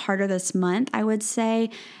little bit harder this month, I would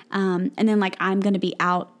say. And then like I'm going to be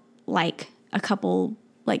out like a couple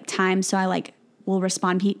like times. So I like will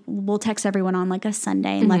respond. We'll text everyone on like a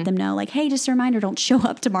Sunday and let them know like, hey, just a reminder, don't show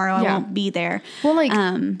up tomorrow. I won't be there. Well, like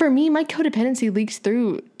for me, my codependency leaks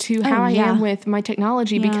through to how I am with my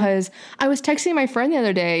technology because I was texting my friend the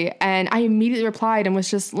other day and I immediately replied and was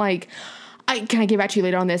just like, can I get back to you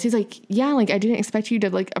later on this? He's like, yeah, like I didn't expect you to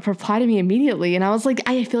like reply to me immediately. And I was like,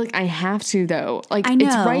 I feel like I have to though. Like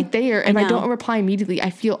it's right there. And if I don't reply immediately, I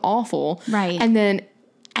feel awful. Right. And then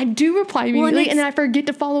I do reply immediately and then I forget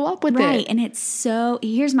to follow up with it. Right. And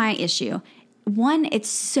here's my issue. One, it's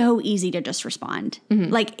so easy to just respond.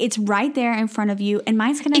 Like it's right there in front of you, and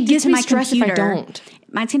mine's connected to my computer. If I don't.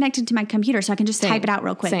 Mine's connected to my computer, so I can just type it out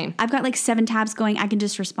real quick. Same. I've got like 7 tabs going. I can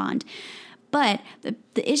just respond. But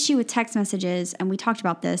the issue with text messages, and we talked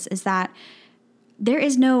about this, is that there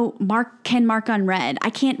is no mark unread.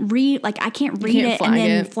 I can't read it and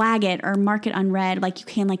then flag it or mark it unread like you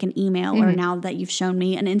can like an email or now that you've shown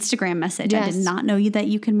me an Instagram message. Yes. I did not know that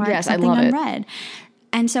you can mark something unread.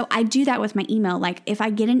 And so I do that with my email. Like if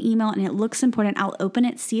I get an email and it looks important, I'll open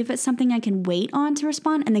it, see if it's something I can wait on to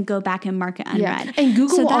respond, and then go back and mark it unread. Yeah. And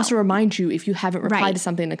Google will also remind you if you haven't replied to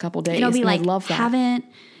something in a couple days. It'll be like, I love that.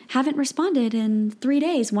 haven't responded in 3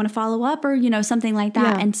 days, want to follow up or, something like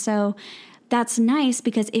that. Yeah. And so that's nice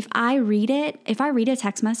because if I read a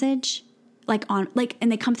text message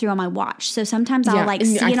and they come through on my watch. So sometimes I'll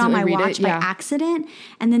see it on my watch by accident,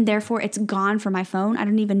 and then therefore it's gone from my phone. I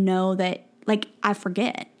don't even know that, like I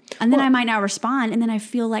forget. And then I might not respond, and then I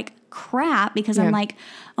feel like crap because I'm like,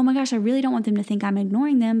 oh my gosh, I really don't want them to think I'm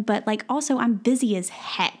ignoring them. But like also I'm busy as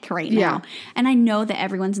heck right now. And I know that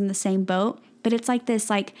everyone's in the same boat, but it's like this,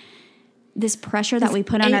 like, this pressure that we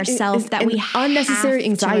put on ourselves that we have unnecessary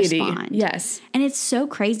anxiety. To respond. Yes. And it's so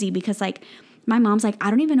crazy because like my mom's like, I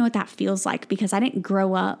don't even know what that feels like because I didn't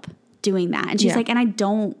grow up doing that. And she's like, and I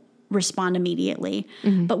don't respond immediately,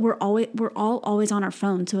 but we're all always on our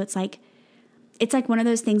phone. So it's like one of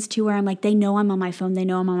those things too, where I'm like, they know I'm on my phone. They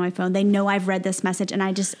know I'm on my phone. They know I've read this message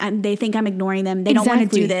and they think I'm ignoring them. They don't want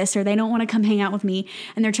to do this, or they don't want to come hang out with me.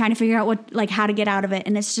 And they're trying to figure out how to get out of it.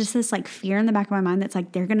 And it's just this like fear in the back of my mind that's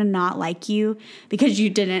like, they're going to not like you because you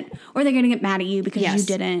didn't, or they're going to get mad at you because you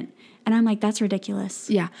didn't. And I'm like, that's ridiculous.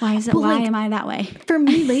 Yeah. Why is it? Why am I that way? For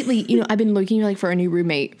me lately, I've been looking like for a new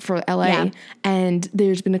roommate for LA, and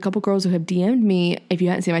there's been a couple girls who have DM'd me. If you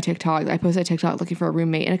hadn't seen my TikTok, I posted a TikTok looking for a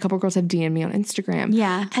roommate, and a couple girls have DM'd me on Instagram.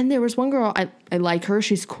 Yeah. And there was one girl, I like her.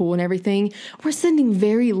 She's cool and everything. We're sending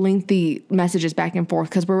very lengthy messages back and forth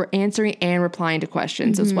because we're answering and replying to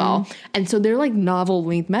questions as well. And so they're like novel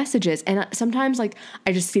length messages. And sometimes like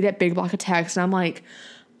I just see that big block of text and I'm like,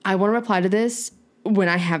 I want to reply to this when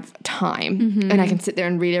I have time and I can sit there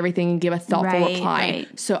and read everything and give a thoughtful reply.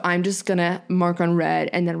 Right. So I'm just going to mark on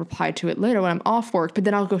read and then reply to it later when I'm off work. But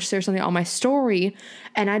then I'll go share something on my story.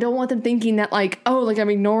 And I don't want them thinking that like, oh, like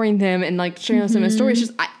I'm ignoring them and like sharing some of the stories.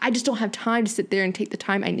 Just I just don't have time to sit there and take the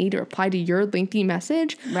time I need to reply to your lengthy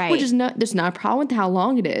message. Right. Which is there's not a problem with how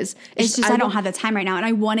long it is. It's just I don't have the time right now. And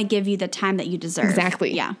I want to give you the time that you deserve.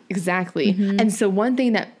 Exactly. Yeah. Exactly. And so one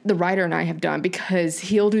thing that the writer and I have done, because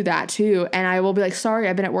he'll do that too. And I will be like, sorry,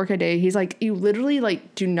 I've been at work a day. He's like, you literally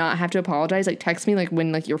like do not have to apologize. Like text me like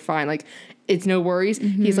when like you're fine. Like it's no worries.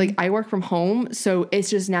 He's like, I work from home, so it's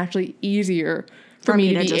just naturally easier for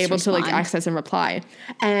me to be able to like access and reply.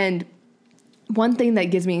 And one thing that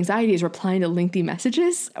gives me anxiety is replying to lengthy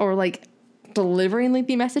messages or like delivering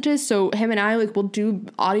lengthy messages. So him and I like will do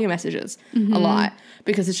audio messages a lot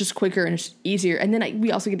because it's just quicker and it's easier. And then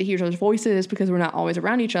we also get to hear each other's voices because we're not always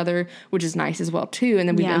around each other, which is nice as well too. And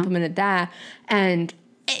then we've implemented that. And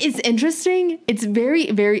it's interesting. It's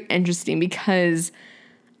very, very interesting because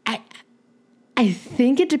I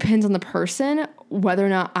think it depends on the person whether or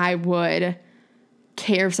not I would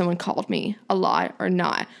care if someone called me a lot or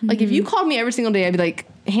not. Like if you called me every single day, I'd be like,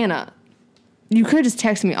 Hannah, you could just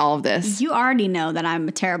text me all of this. You already know that I'm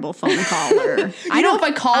a terrible phone caller. I know if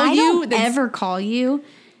I call you, I don't ever call you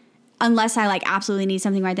unless I like absolutely need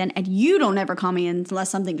something right then, and you don't ever call me unless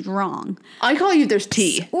something's wrong. I call you if there's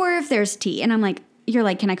tea. Or if there's tea, and I'm like, you're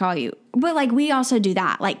like, can I call you? But like we also do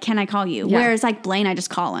that. Like, can I call you? Yeah. Whereas like Blaine, I just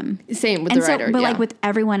call him. Same with the writer. But like with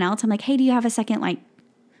everyone else, I'm like, hey, do you have a second? Like,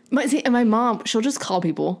 and my mom, she'll just call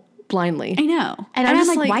people blindly. I know. And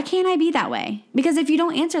I'm like, why can't I be that way? Because if you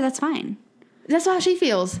don't answer, that's fine. That's how she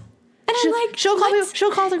feels. And I'm like, she'll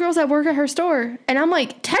call the girls that work at her store. And I'm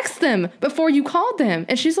like, text them before you called them.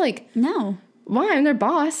 And she's like, no. Why? I'm their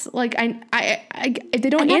boss. Like, I if they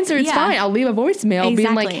don't answer, it's fine. I'll leave a voicemail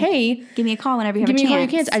being like, hey, give me a call whenever you have a chance. Give me a call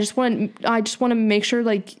when you can. I just want to make sure,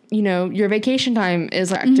 like, your vacation time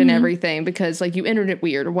is locked and everything because, like, you entered it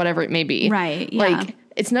weird or whatever it may be. Right. Yeah. Like,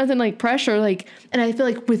 it's nothing like pressure. Like, and I feel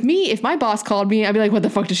like with me, if my boss called me, I'd be like, what the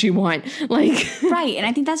fuck does she want? Like, right. And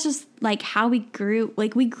I think that's just like how we grew.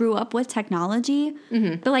 Like, we grew up with technology,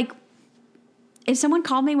 but like, if someone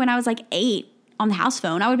called me when I was like 8. On the house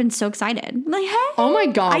phone, I would have been so excited. Like, hey. Oh my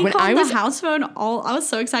God. When I was the house phone, I was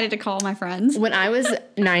so excited to call my friends. When I was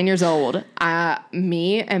 9 years old,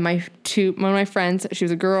 me and one of my friends, she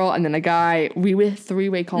was a girl and then a guy, we would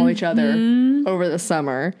three-way call each other over the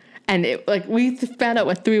summer. And we found out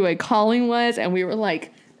what three-way calling was, and we were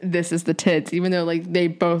like, this is the tits, even though like they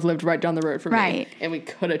both lived right down the road from me. And we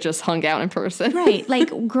could have just hung out in person. Right.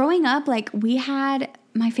 Like growing up, like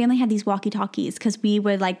my family had these walkie-talkies because we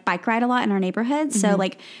would like bike ride a lot in our neighborhood. So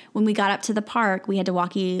like when we got up to the park, we had to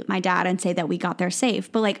walkie my dad and say that we got there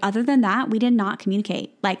safe. But like other than that, we did not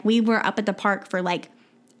communicate. Like we were up at the park for like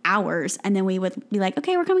hours and then we would be like,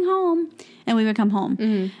 okay, we're coming home. And we would come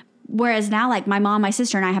home. Whereas now like my mom, my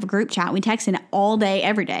sister and I have a group chat. We text in all day,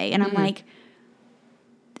 every day. And I'm like,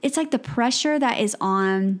 it's like the pressure that is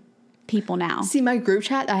on people now. See, my group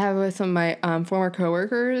chat I have with some of my former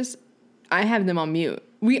coworkers, I have them on mute.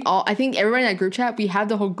 I think everybody in that group chat, we have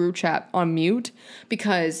the whole group chat on mute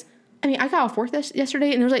because, I mean, I got off work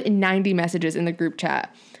yesterday and there was like 90 messages in the group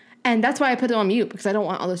chat. And that's why I put them on mute because I don't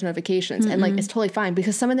want all those notifications. And like, it's totally fine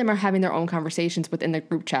because some of them are having their own conversations within the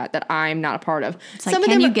group chat that I'm not a part of. It's like,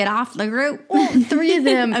 can you get off the group? Well, three of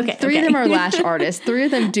them of them are lash artists. 3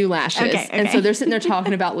 of them do lashes. And so they're sitting there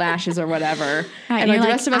talking about lashes or whatever. Right, and like the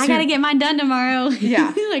rest of us, I got to get mine done tomorrow.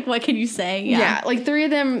 Yeah. Like, what can you say? Yeah. Like 3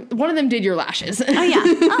 of them, one of them did your lashes. Oh, yeah.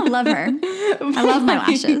 Oh, love her. I love my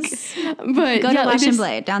lashes. But go to Lash and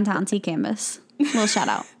Blade, downtown T Canvas. Little shout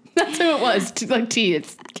out. That's who it was. Like T.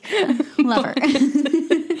 Love her.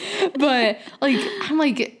 But like, I'm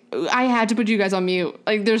like, I had to put you guys on mute.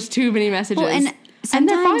 Like, there's too many messages. Well, and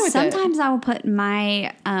they're fine with sometimes it. I will put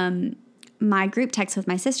my my group text with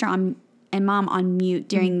my sister and mom on mute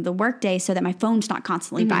during the workday so that my phone's not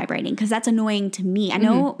constantly vibrating, because that's annoying to me. I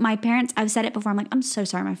know my parents, I've said it before, I'm like, I'm so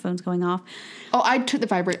sorry my phone's going off. Oh, I took the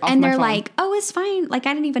vibrate off and my they're phone. like, oh, it's fine. Like,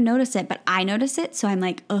 I didn't even notice it, but I notice it. So I'm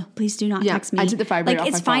like, oh, please do not text me. I took the vibrate off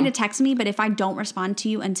my phone. It's fine to text me, but if I don't respond to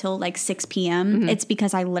you until like 6 p.m., it's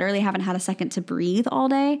because I literally haven't had a second to breathe all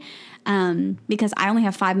day. Because I only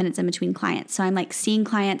have 5 minutes in between clients. So I'm like seeing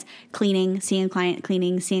clients, cleaning, seeing client,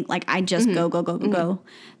 cleaning, seeing, like, I just go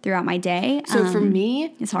throughout my day. So for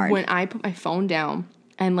me, it's hard when I put my phone down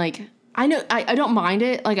and like, I know I don't mind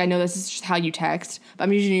it. Like, I know this is just how you text, but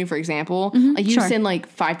I'm using you for example. Like, you send like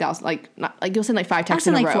 5,000, you'll send like 5 texts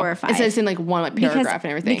in a row. Like 4 or 5. Instead of sending like one like paragraph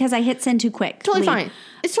and everything. Because I hit send too quick. Totally fine.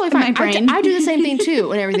 It's totally fine. I do the same thing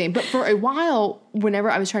too and everything. But for a while,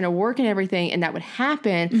 whenever I was trying to work and everything, and that would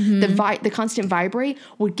happen, the constant vibrate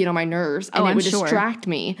would get on my nerves, and it would distract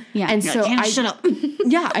me. Yeah. And so like, shut up.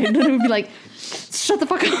 Yeah, I literally would be like, shut the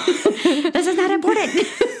fuck up. This is not important.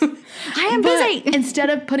 I am busy. Instead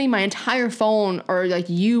of putting my entire phone or like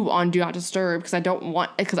you on do not disturb, because I don't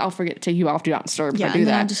want, because I'll forget to take you off do not disturb if I do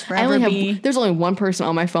that. Just forever there's only one person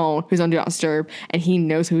on my phone who's on do not disturb, and he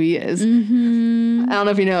knows who he is. I don't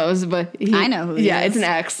know if he knows, but I know who he is. Yeah, it's an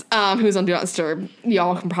ex who's on do not disturb.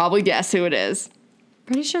 Y'all can probably guess who it is.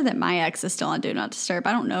 Pretty sure that my ex is still on Do Not Disturb.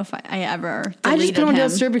 I don't know if I ever deleted I just put him on Do Not him.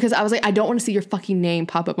 Disturb because I was like, I don't want to see your fucking name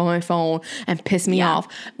pop up on my phone and piss me off.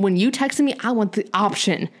 When you texted me, I want the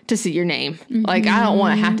option to see your name. Like, I don't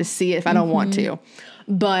want to have to see it if I don't want to.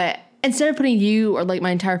 But instead of putting you or like my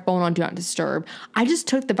entire phone on Do Not Disturb, I just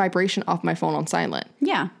took the vibration off my phone on silent.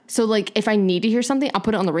 Yeah. So like, if I need to hear something, I'll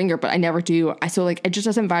put it on the ringer, but I never do. So like, it just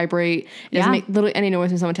doesn't vibrate. It doesn't make literally any noise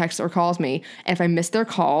when someone texts or calls me. And if I miss their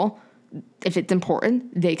call, if it's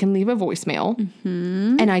important, they can leave a voicemail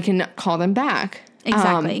and I can call them back.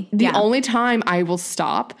 Exactly. The only time I will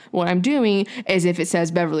stop what I'm doing is if it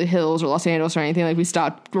says Beverly Hills or Los Angeles or anything. Like, we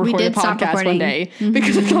stopped recording the podcast one day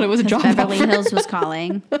because I thought it was a job Beverly offer. Hills was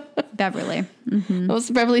calling. Beverly. It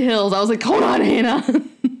was Beverly Hills. I was like, hold on, Hannah.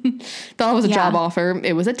 Thought it was a job offer.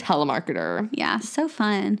 It was a telemarketer. Yeah, so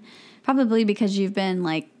fun. Probably because you've been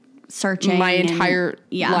like searching. My entire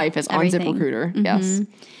life is on ZipRecruiter. Yes.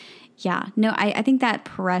 Yeah. No, I think that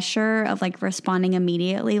pressure of like responding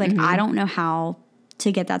immediately, like I don't know how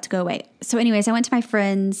to get that to go away. So anyways, I went to my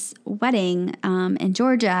friend's wedding in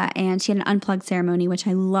Georgia, and she had an unplugged ceremony, which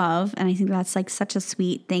I love. And I think that's like such a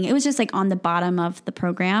sweet thing. It was just like on the bottom of the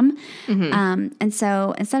program. And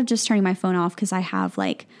so instead of just turning my phone off, because I have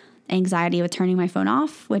like anxiety with turning my phone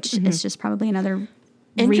off, which is just probably another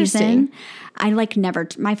reason, I like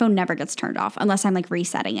my phone never gets turned off unless I'm like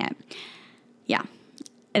resetting it. Yeah.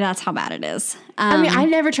 And that's how bad it is. I mean, I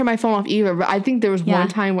never turn my phone off either, but I think there was one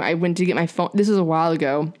time where I went to get my phone. This was a while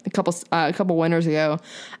ago, a couple winters ago.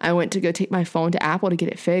 I went to go take my phone to Apple to get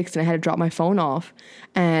it fixed, and I had to drop my phone off.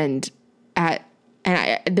 And they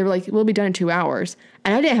were like, "We'll be done in 2 hours,"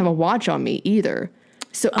 and I didn't have a watch on me either.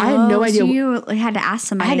 So I had no idea. So you had to ask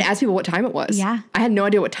somebody. I had to ask people what time it was. Yeah. I had no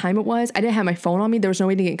idea what time it was. I didn't have my phone on me. There was no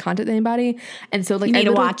way to get in contact with anybody, and so like you need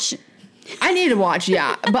a watch. I need a watch,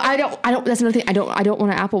 yeah, but I don't. That's another thing. I don't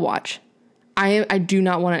want an Apple Watch. I do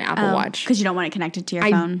not want an Apple Watch because you don't want it connected to your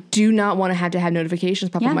phone. I do not want to have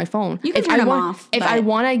notifications pop up on my phone. You can turn them off. If I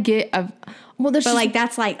want to get there's but like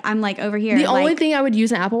that's like I'm like over here. The only thing I would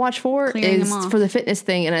use an Apple Watch for is for the fitness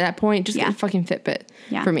thing, and at that point, just get a fucking Fitbit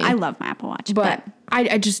for me. I love my Apple Watch, but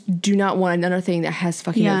I just do not want another thing that has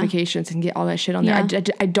fucking notifications and get all that shit on there.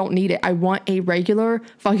 I don't need it. I want a regular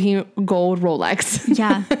fucking gold Rolex.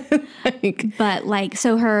 Yeah. But like,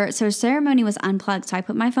 so her ceremony was unplugged. So I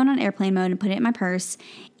put my phone on airplane mode and put it in my purse,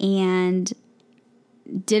 and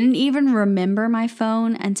didn't even remember my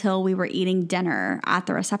phone until we were eating dinner at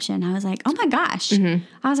the reception. I was like, oh my gosh. I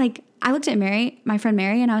was like, I looked at my friend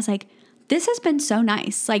Mary, and I was like, this has been so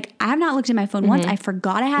nice. Like, I have not looked at my phone once. I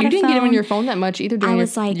forgot I had a phone. You didn't get it on your phone that much either during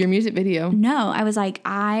your music video. No, I was like,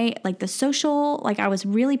 the social, like I was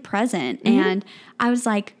really present. And I was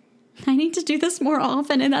like, I need to do this more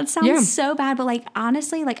often. And that sounds so bad. But like,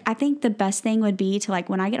 honestly, like I think the best thing would be to like,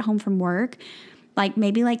 when I get home from work, like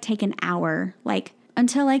maybe like take an hour, like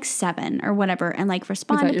until like 7 or whatever, and like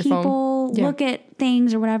respond to people, look at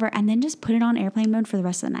things or whatever, and then just put it on airplane mode for the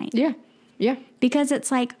rest of the night. Yeah. Yeah. Because it's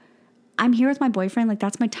like, I'm here with my boyfriend. Like,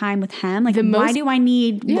 that's my time with him. Like, why do I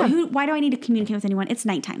need to communicate with anyone? It's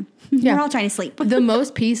nighttime. We're all trying to sleep. The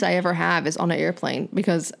most peace I ever have is on an airplane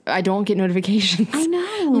because I don't get notifications. I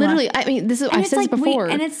know. Literally. I mean, I've said this before.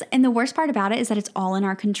 And the worst part about it is that it's all in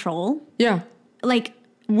our control. Yeah. Like,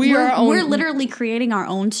 we're literally creating our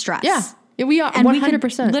own stress. Yeah. We are 100%. We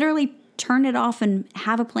could literally turn it off and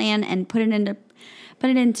have a plan and put it into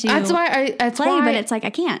that's why but it's like, I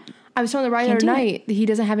can't. I was telling the writer night that he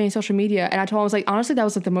doesn't have any social media, and I told him, I was like, honestly, that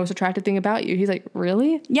was like the most attractive thing about you. He's like,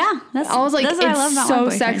 really? Yeah, I was like, that's what I love about so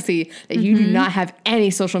sexy that you do not have any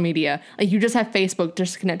social media. Like, you just have Facebook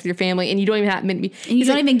just to connect with your family, and you don't even have. And you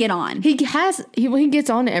don't even get on. He gets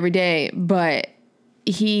on it every day, but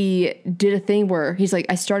he did a thing where he's like,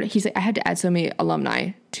 I had to add so many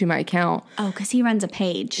alumni to my account. Oh, because he runs a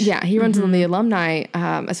page. Yeah, he runs the alumni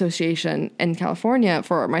association in California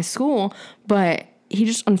for my school, but he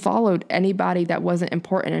just unfollowed anybody that wasn't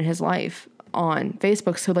important in his life on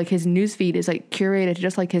Facebook. So like his newsfeed is like curated to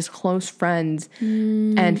just like his close friends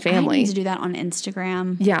and family. I need to do that on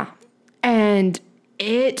Instagram. Yeah. And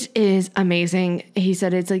it is amazing. He's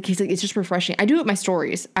like, it's just refreshing. I do it with my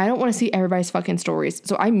stories. I don't want to see everybody's fucking stories.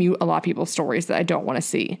 So I mute a lot of people's stories that I don't want to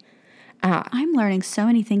see. I'm learning so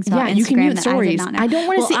many things about Instagram you can mute that stories. I did not know. I don't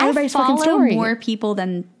want to see everybody's fucking story. I follow more people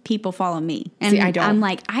than people follow me. And I don't. I'm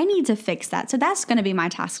like, I need to fix that. So that's going to be my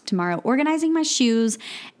task tomorrow, organizing my shoes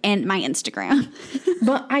and my Instagram.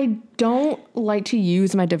 But I don't like to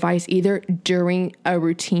use my device either during a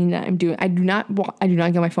routine that I'm doing. I do not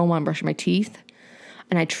get my phone while I'm brushing my teeth.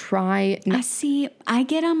 And I try. I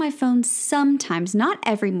get on my phone sometimes, not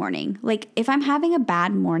every morning. Like if I'm having a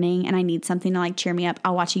bad morning and I need something to like cheer me up,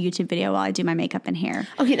 I'll watch a YouTube video while I do my makeup and hair.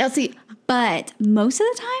 Okay, now see. But most of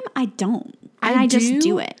the time I don't. And I just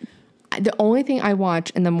do it. The only thing I watch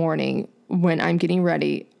in the morning when I'm getting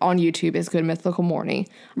ready on YouTube is Good Mythical Morning.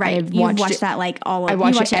 Right. You've watched that like all of I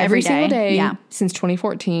watch it every single day since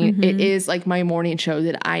 2014. Mm-hmm. It is like my morning show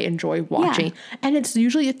that I enjoy watching. Yeah. And it's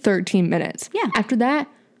usually 13 minutes. Yeah. After that,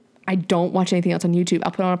 I don't watch anything else on YouTube.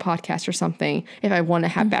 I'll put on a podcast or something if I want to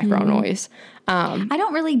have background noise. I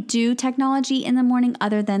don't really do technology in the morning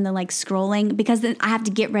other than the like scrolling because then I have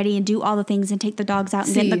to get ready and do all the things and take the dogs out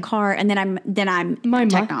and get in the car and then I'm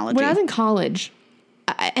technology. When I was in college,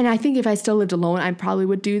 and I think if I still lived alone, I probably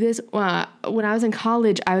would do this. When I was in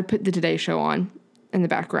college, I would put the Today Show on in the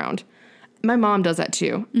background. My mom does that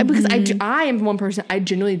too. Because I am one person, I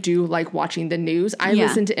genuinely do like watching the news. I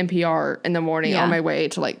listen to NPR in the morning on my way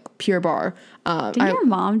to like Pure Bar. Did your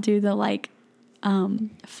mom do the like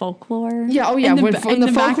folklore? Yeah, oh yeah. In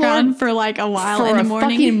the background for like a while in the morning?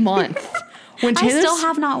 For a fucking month. I still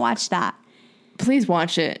have not watched that. Please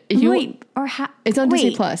watch it. It's on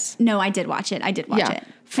Disney Plus. No, I did watch it.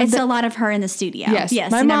 It's a lot of her in the studio. Yes.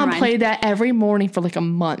 My mom played that every morning for like a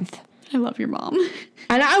month. I love your mom.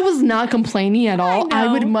 And I was not complaining at all.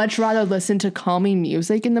 I would much rather listen to calming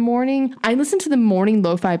music in the morning. I listen to the morning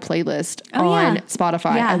lo-fi playlist on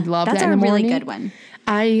Spotify. Yeah, I love that in the morning. That's a really good one.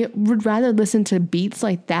 I would rather listen to beats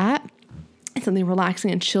like that, something relaxing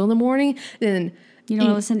and chill in the morning, than... You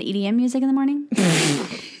don't listen to EDM music in the morning?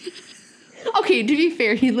 Okay, to be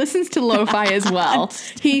fair, he listens to lo-fi as well.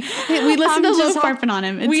 We listen to lo-fi. Harping on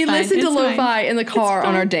him. We listen to lo-fi in the car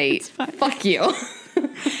on our date. Fuck you.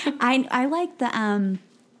 I like the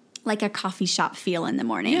like a coffee shop feel in the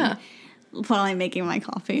morning. Yeah. While I'm making my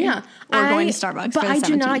coffee. Yeah. Or going to Starbucks. But I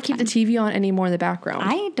do not keep the TV on anymore in the background.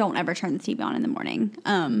 I don't ever turn the TV on in the morning.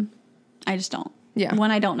 I just don't. Yeah.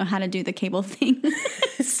 One, I don't know how to do the cable thing.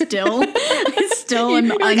 Still am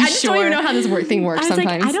unsure. I just don't even know how this thing works sometimes.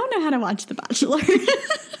 Like, I don't know how to watch The Bachelor.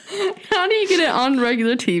 How do you get it on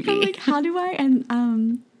regular TV? I'm like, how do I?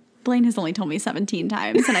 And Blaine has only told me 17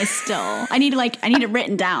 times, and I need it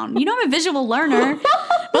written down. You know, I'm a visual learner,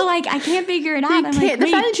 but like I can't figure it out. The fact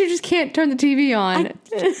that you just can't turn the TV on.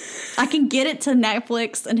 I can get it to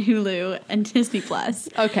Netflix and Hulu and Disney Plus.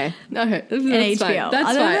 Okay. And HBO. Fine.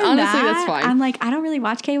 That's fine. Honestly, that's fine. I'm like, I don't really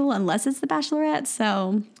watch cable unless it's The Bachelorette.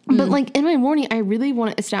 So, but like in my morning, I really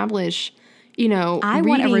want to establish. I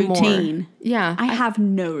want a routine. More. Yeah. I have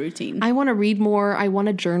no routine. I want to read more. I want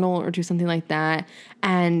to journal or do something like that.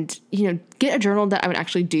 And, get a journal that I would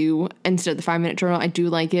actually do instead of the 5-minute journal. I do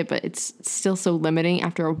like it, but it's still so limiting.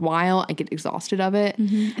 After a while, I get exhausted of it.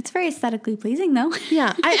 Mm-hmm. It's very aesthetically pleasing, though.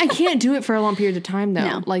 Yeah. I can't do it for a long period of time, though.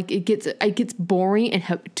 No. Like, it gets boring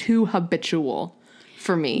and too habitual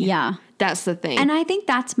for me. Yeah. That's the thing. And I think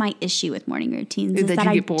that's my issue with morning routines is that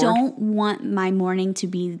I don't want my morning to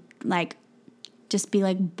be, like, just be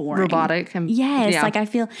like boring. Robotic. Like I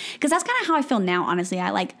feel, because that's kind of how I feel now, honestly. I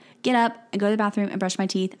like get up, I go to the bathroom and brush my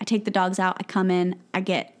teeth. I take the dogs out. I come in, I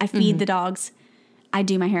feed the dogs. I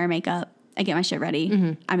do my hair and makeup. I get my shit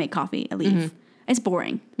ready. I make coffee. I leave. It's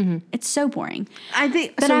boring. It's so boring. I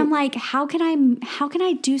think, but I'm like, how can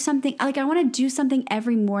I do something? Like, I want to do something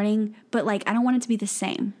every morning, but like, I don't want it to be the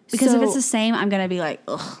same, because if it's the same, I'm gonna be like,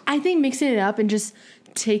 ugh. I think mixing it up and just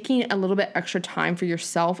taking a little bit extra time for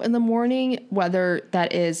yourself in the morning, whether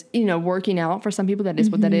that is, working out, for some people that is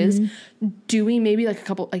what that is, doing maybe like a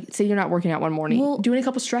couple, like say you're not working out one morning, doing a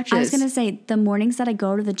couple stretches. I was gonna say, the mornings that I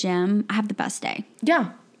go to the gym, I have the best day.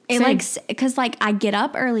 Yeah. Because I get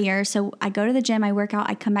up earlier, so I go to the gym, I work out,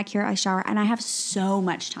 I come back here, I shower, and I have so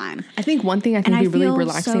much time. I think one thing I think would be really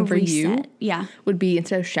relaxing for you would be,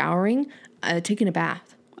 instead of showering, taking a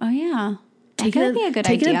bath. Oh yeah. Taking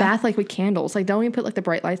a bath like with candles. Like, don't even put like the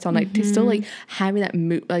bright lights on. Like, to still like having that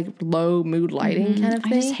mood, like low mood lighting kind of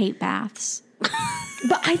thing. I just hate baths.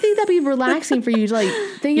 But I think that'd be relaxing for you to like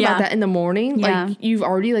think about that in the morning. Yeah. Like, you've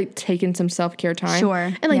already like taken some self-care time. Sure.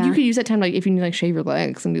 And like you could use that time like if you need to like shave your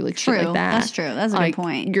legs and do like shit like that. That's true. That's a good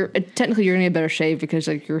point. Technically you're gonna get a better shave because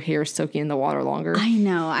like your hair is soaking in the water longer. I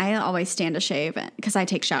know. I always stand to shave because I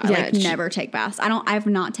take showers. I never take baths. I've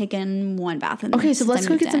not taken one bath in so let's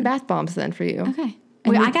go get some bath bombs then for you. Okay.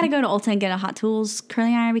 I gotta go to Ulta and get a Hot Tools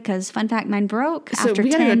curling iron because, fun fact, mine broke. So after we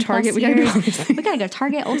gotta go to Target. We gotta go to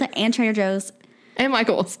Target, Ulta, and Trader Joe's. And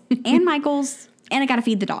Michael's. And I gotta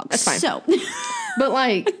feed the dogs. That's fine. So. But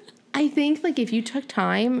like, I think like if you took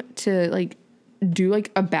time to like do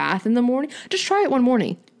like a bath in the morning, just try it one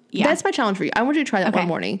morning. Yeah. That's my challenge for you. I want you to try that one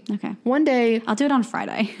morning. Okay. One day. I'll do it on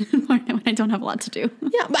Friday when I don't have a lot to do.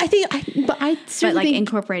 Yeah, but I think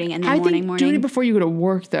incorporating it in the morning. Doing it before you go to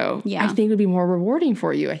work though, I think would be more rewarding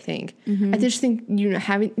for you, I think. I just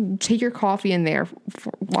think take your coffee in there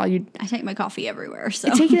while you. I take my coffee everywhere,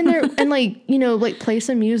 so. Take it in there and like play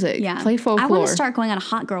some music. Yeah. Play folklore. I want to start going on a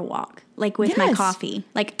hot girl walk. Like with my coffee.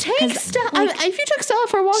 Like take Stella. If you took Stella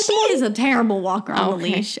for a walk, she is a terrible walker on the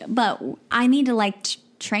leash. But I need to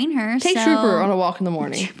train her. Take Trooper on a walk in the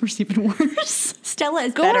morning. Trooper's even worse. Stella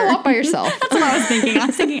is go better. Go on a walk by yourself. That's what I was thinking.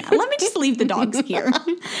 Let me just leave the dogs here.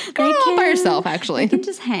 Go on a walk by yourself, actually. They can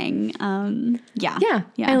just hang. Yeah.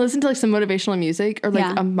 And listen to like some motivational music or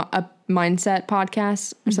like a mindset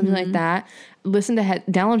podcast or something like that. Listen to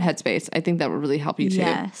download Headspace. I think that would really help you too.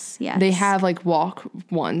 Yes. They have like walk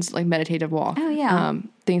ones, like meditative walk. Oh yeah.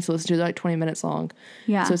 Things to listen to. They're like 20 minutes long.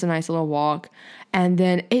 Yeah. So it's a nice little walk. And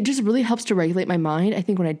then it just really helps to regulate my mind, I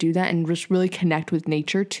think, when I do that and just really connect with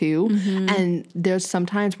nature too. And there's some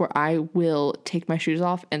times where I will take my shoes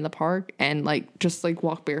off in the park and just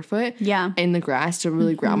walk barefoot in the grass to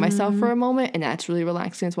really ground myself for a moment. And that's really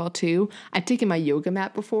relaxing as well too. I've taken my yoga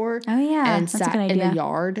mat before. Oh yeah. And sat in the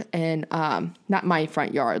yard and not my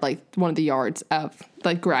front yard, like one of the yards of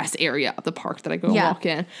the grass area of the park that I go and walk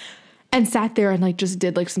in. And sat there and just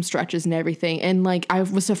did some stretches and everything. And I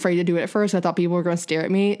was afraid to do it at first. I thought people were going to stare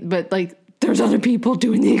at me, but there's other people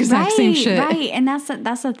doing the exact same shit. Right. And that's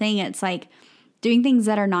the thing. It's doing things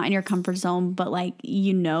that are not in your comfort zone, but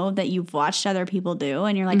that you've watched other people do,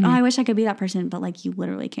 and you're like, oh, I wish I could be that person, but you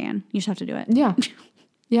literally can. You just have to do it. Yeah.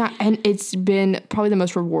 Yeah. And it's been probably the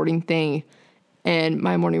most rewarding thing in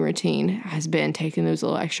my morning routine has been taking those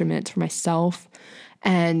little extra minutes for myself.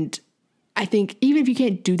 And I think even if you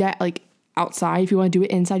can't do that outside, if you want to do it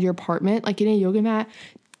inside your apartment, getting a yoga mat,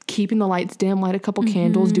 keeping the lights dim, light a couple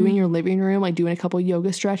candles, doing your living room, doing a couple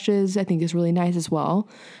yoga stretches, I think is really nice as well.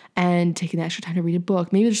 And taking the extra time to read a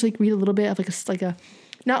book, maybe just read a little bit of a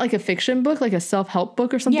not like a fiction book, like a self-help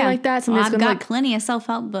book or something like that. Something I've got plenty of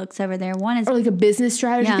self-help books over there. One is... Or a business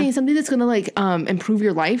strategy thing, something that's going to improve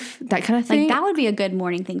your life, that kind of thing. That would be a good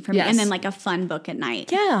morning thing for me. And then a fun book at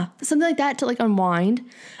night. Yeah. Something like that to unwind.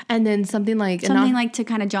 And then something to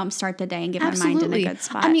kind of jumpstart the day and get my mind in a good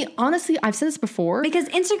spot. I mean, honestly, I've said this before. Because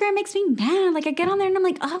Instagram makes me mad. I get on there and I'm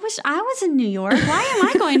like, oh, I wish I was in New York. Why am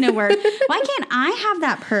I going to work? Why can't I have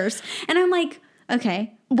that purse? And I'm like,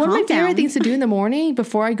 okay, one of my favorite things to do in the morning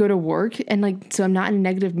before I go to work and so I'm not in a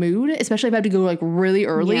negative mood, especially if I have to go really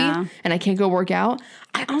early and I can't go work out,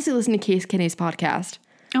 I honestly listen to Case Kenny's podcast.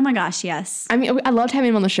 Oh my gosh, yes. I mean, I loved having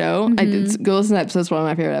him on the show. Go listen to that episode. It's one of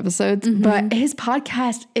my favorite episodes. But his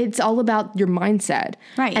podcast, it's all about your mindset.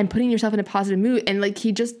 Right. And putting yourself in a positive mood. And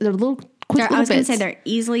they're little quick I was going to say they're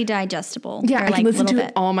easily digestible. Yeah, they're I can listen to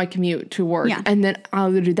it on my commute to work. Yeah. And then I'll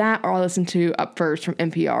either do that or I'll listen to Up First from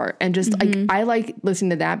NPR. And just I like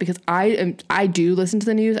listening to that because I do listen to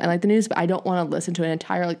the news. I like the news, but I don't want to listen to an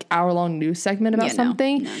entire hour-long news segment about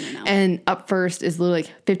something. No. And Up First is literally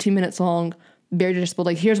 15 minutes long, very digestible.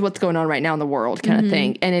 Here's what's going on right now in the world kind of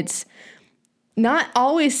thing. And not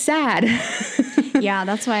always sad. Yeah,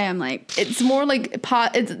 that's why I'm like... It's more like...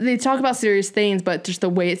 they talk about serious things, but just the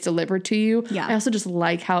way it's delivered to you. Yeah. I also just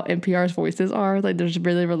like how NPR's voices are. Like, there's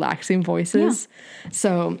really relaxing voices. Yeah.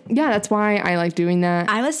 So, yeah, that's why I like doing that.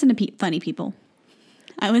 I listen to funny people.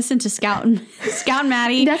 I listen to Scout and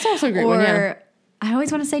Maddie. That's also a great one, yeah. I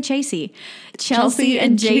always want to say Chelsea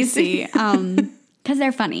and JC. Because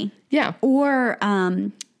they're funny. Yeah. Or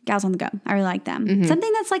Gals on the Go. I really like them. Mm-hmm.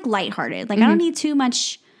 Something that's like lighthearted. Like I don't need too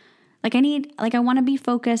much. Like I want to be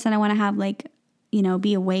focused and I want to have like,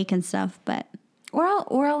 be awake and stuff. But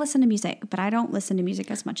or I'll listen to music. But I don't listen to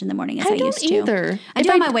music as much in the morning as I used to. Either. I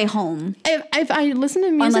do on my way home. If I listen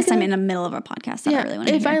to music, unless I'm in the middle of a podcast that I really want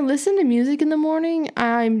to hear. If I listen to music in the morning,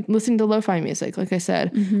 I'm listening to lo-fi music. Like I said,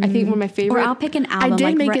 I think one of my favorite. Or I'll pick an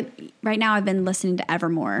album. Right now, I've been listening to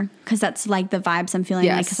Evermore because that's like the vibes I'm feeling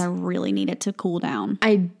like because I really need it to cool down.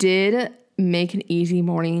 I did make an easy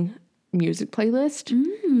morning music playlist,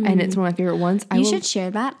 and it's one of my favorite ones. You should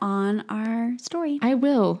share that on our story. I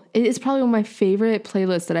will. It is probably one of my favorite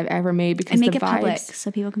playlists that I've ever made because and make the it vibes, public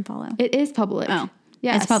so people can follow. It is public. Oh,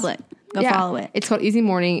 yeah, it's public. Go follow it. It's called Easy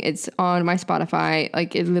Morning. It's on my Spotify.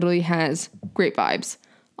 Like it literally has great vibes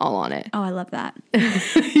all on it. Oh, I love that.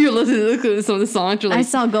 You listen to some of the songs. You're like, I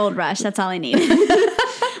saw Gold Rush. That's all I need.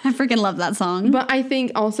 I freaking love that song. But I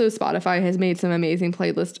think also Spotify has made some amazing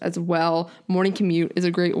playlists as well. Morning Commute is a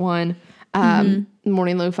great one.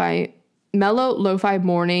 Morning Lo-Fi. Mellow Lo-Fi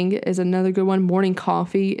Morning is another good one. Morning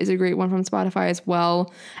Coffee is a great one from Spotify as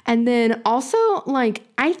well. And then also, like,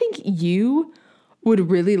 I think you would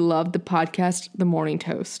really love the podcast The Morning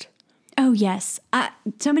Toast. Oh, yes.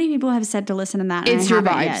 So many people have said to listen to that. It's your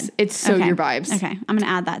vibes. It's so your vibes. Okay. I'm going to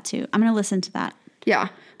add that too. I'm going to listen to that. Yeah.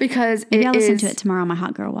 Because maybe I'll listen to it tomorrow on my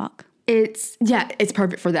hot girl walk. It's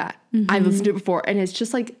perfect for that. I've listened to it before, and it's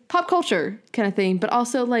just like pop culture kind of thing, but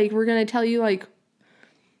also like we're going to tell you like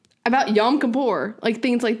about Yom Kippur, like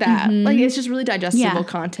things like that. Like it's just really digestible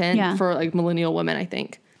content for like millennial women, I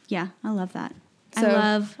think. Yeah, I love that. So, I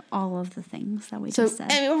love all of the things that we just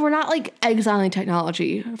said. I mean, we're not like exiling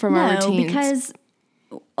technology from our routines. No, because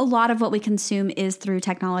a lot of what we consume is through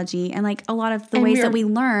technology, and like a lot of the ways that we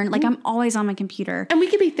learn, like I'm always on my computer. And we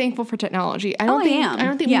can be thankful for technology. I don't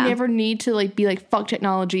think we ever need to like be like, fuck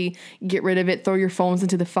technology, get rid of it, throw your phones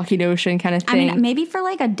into the fucking ocean kind of thing. I mean, maybe for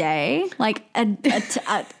like a day, like a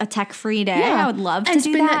tech-free day, I would love to do that.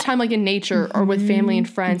 And spend that time like in nature or with family and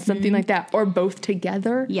friends, something like that, or both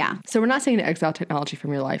together. Yeah. So we're not saying to exile technology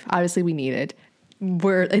from your life. Obviously we need it.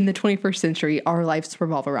 We're in the 21st century, our lives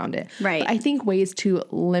revolve around it. Right. But I think ways to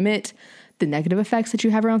limit the negative effects that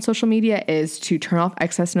you have around social media is to turn off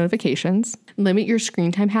excess notifications, limit your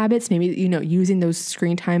screen time habits, maybe, using those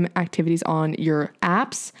screen time activities on your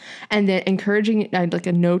apps, and then encouraging like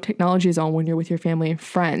a no technology zone when you're with your family and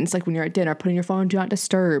friends, like when you're at dinner, putting your phone on Do Not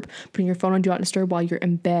Disturb, putting your phone on Do Not Disturb while you're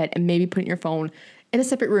in bed, and maybe putting your phone in a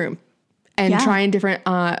separate room and trying different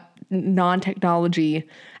non-technology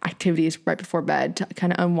activities right before bed to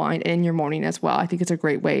kind of unwind in your morning as well. I think it's a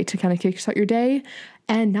great way to kind of kickstart your day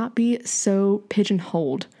and not be so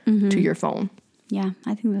pigeonholed to your phone. Yeah,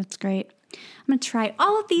 I think that's great. I'm going to try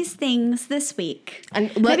all of these things this week. And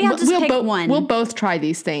maybe I'll just pick one. We'll both try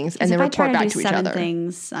these things and then report back to each other. If I try to do 7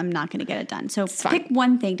 things, I'm not going to get it done. So pick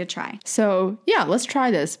one thing to try. So yeah, let's try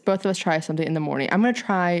this. Both of us try something in the morning. I'm going to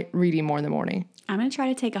try reading more in the morning. I'm going to try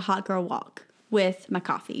to take a hot girl walk with my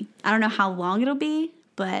coffee. I don't know how long it'll be,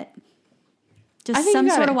 but just some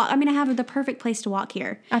sort of walk. I mean, I have the perfect place to walk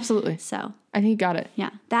here. Absolutely. So I think you got it. Yeah.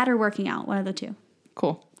 That or working out. One of the two.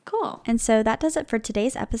 Cool. And so that does it for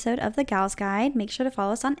today's episode of The Gals Guide. Make sure to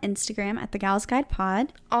follow us on Instagram at The Gals Guide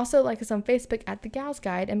Pod. Also like us on Facebook at The Gals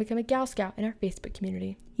Guide and become a Gal Scout in our Facebook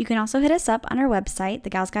community. You can also hit us up on our website,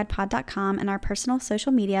 thegalsguidepod.com, and our personal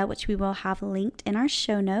social media, which we will have linked in our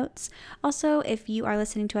show notes. Also, if you are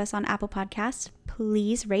listening to us on Apple Podcasts,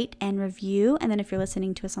 please rate and review. And then if you're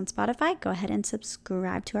listening to us on Spotify, go ahead and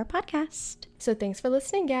subscribe to our podcast. So thanks for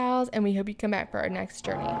listening, gals, and we hope you come back for our next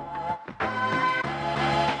journey.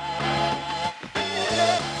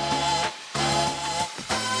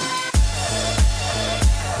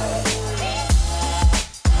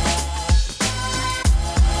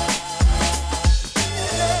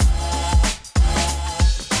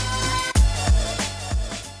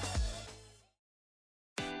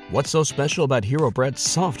 What's so special about Hero Bread's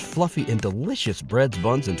soft, fluffy, and delicious breads,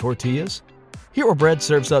 buns, and tortillas? Hero Bread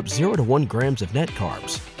serves up 0 to 1 grams of net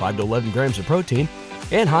carbs, 5 to 11 grams of protein,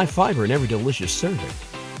 and high fiber in every delicious serving.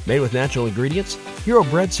 Made with natural ingredients, Hero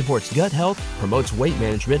Bread supports gut health, promotes weight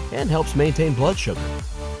management, and helps maintain blood sugar.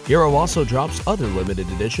 Hero also drops other limited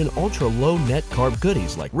edition ultra-low net carb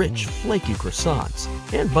goodies like rich, flaky croissants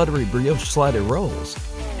and buttery brioche slider rolls.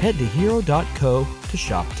 Head to hero.co to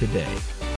shop today.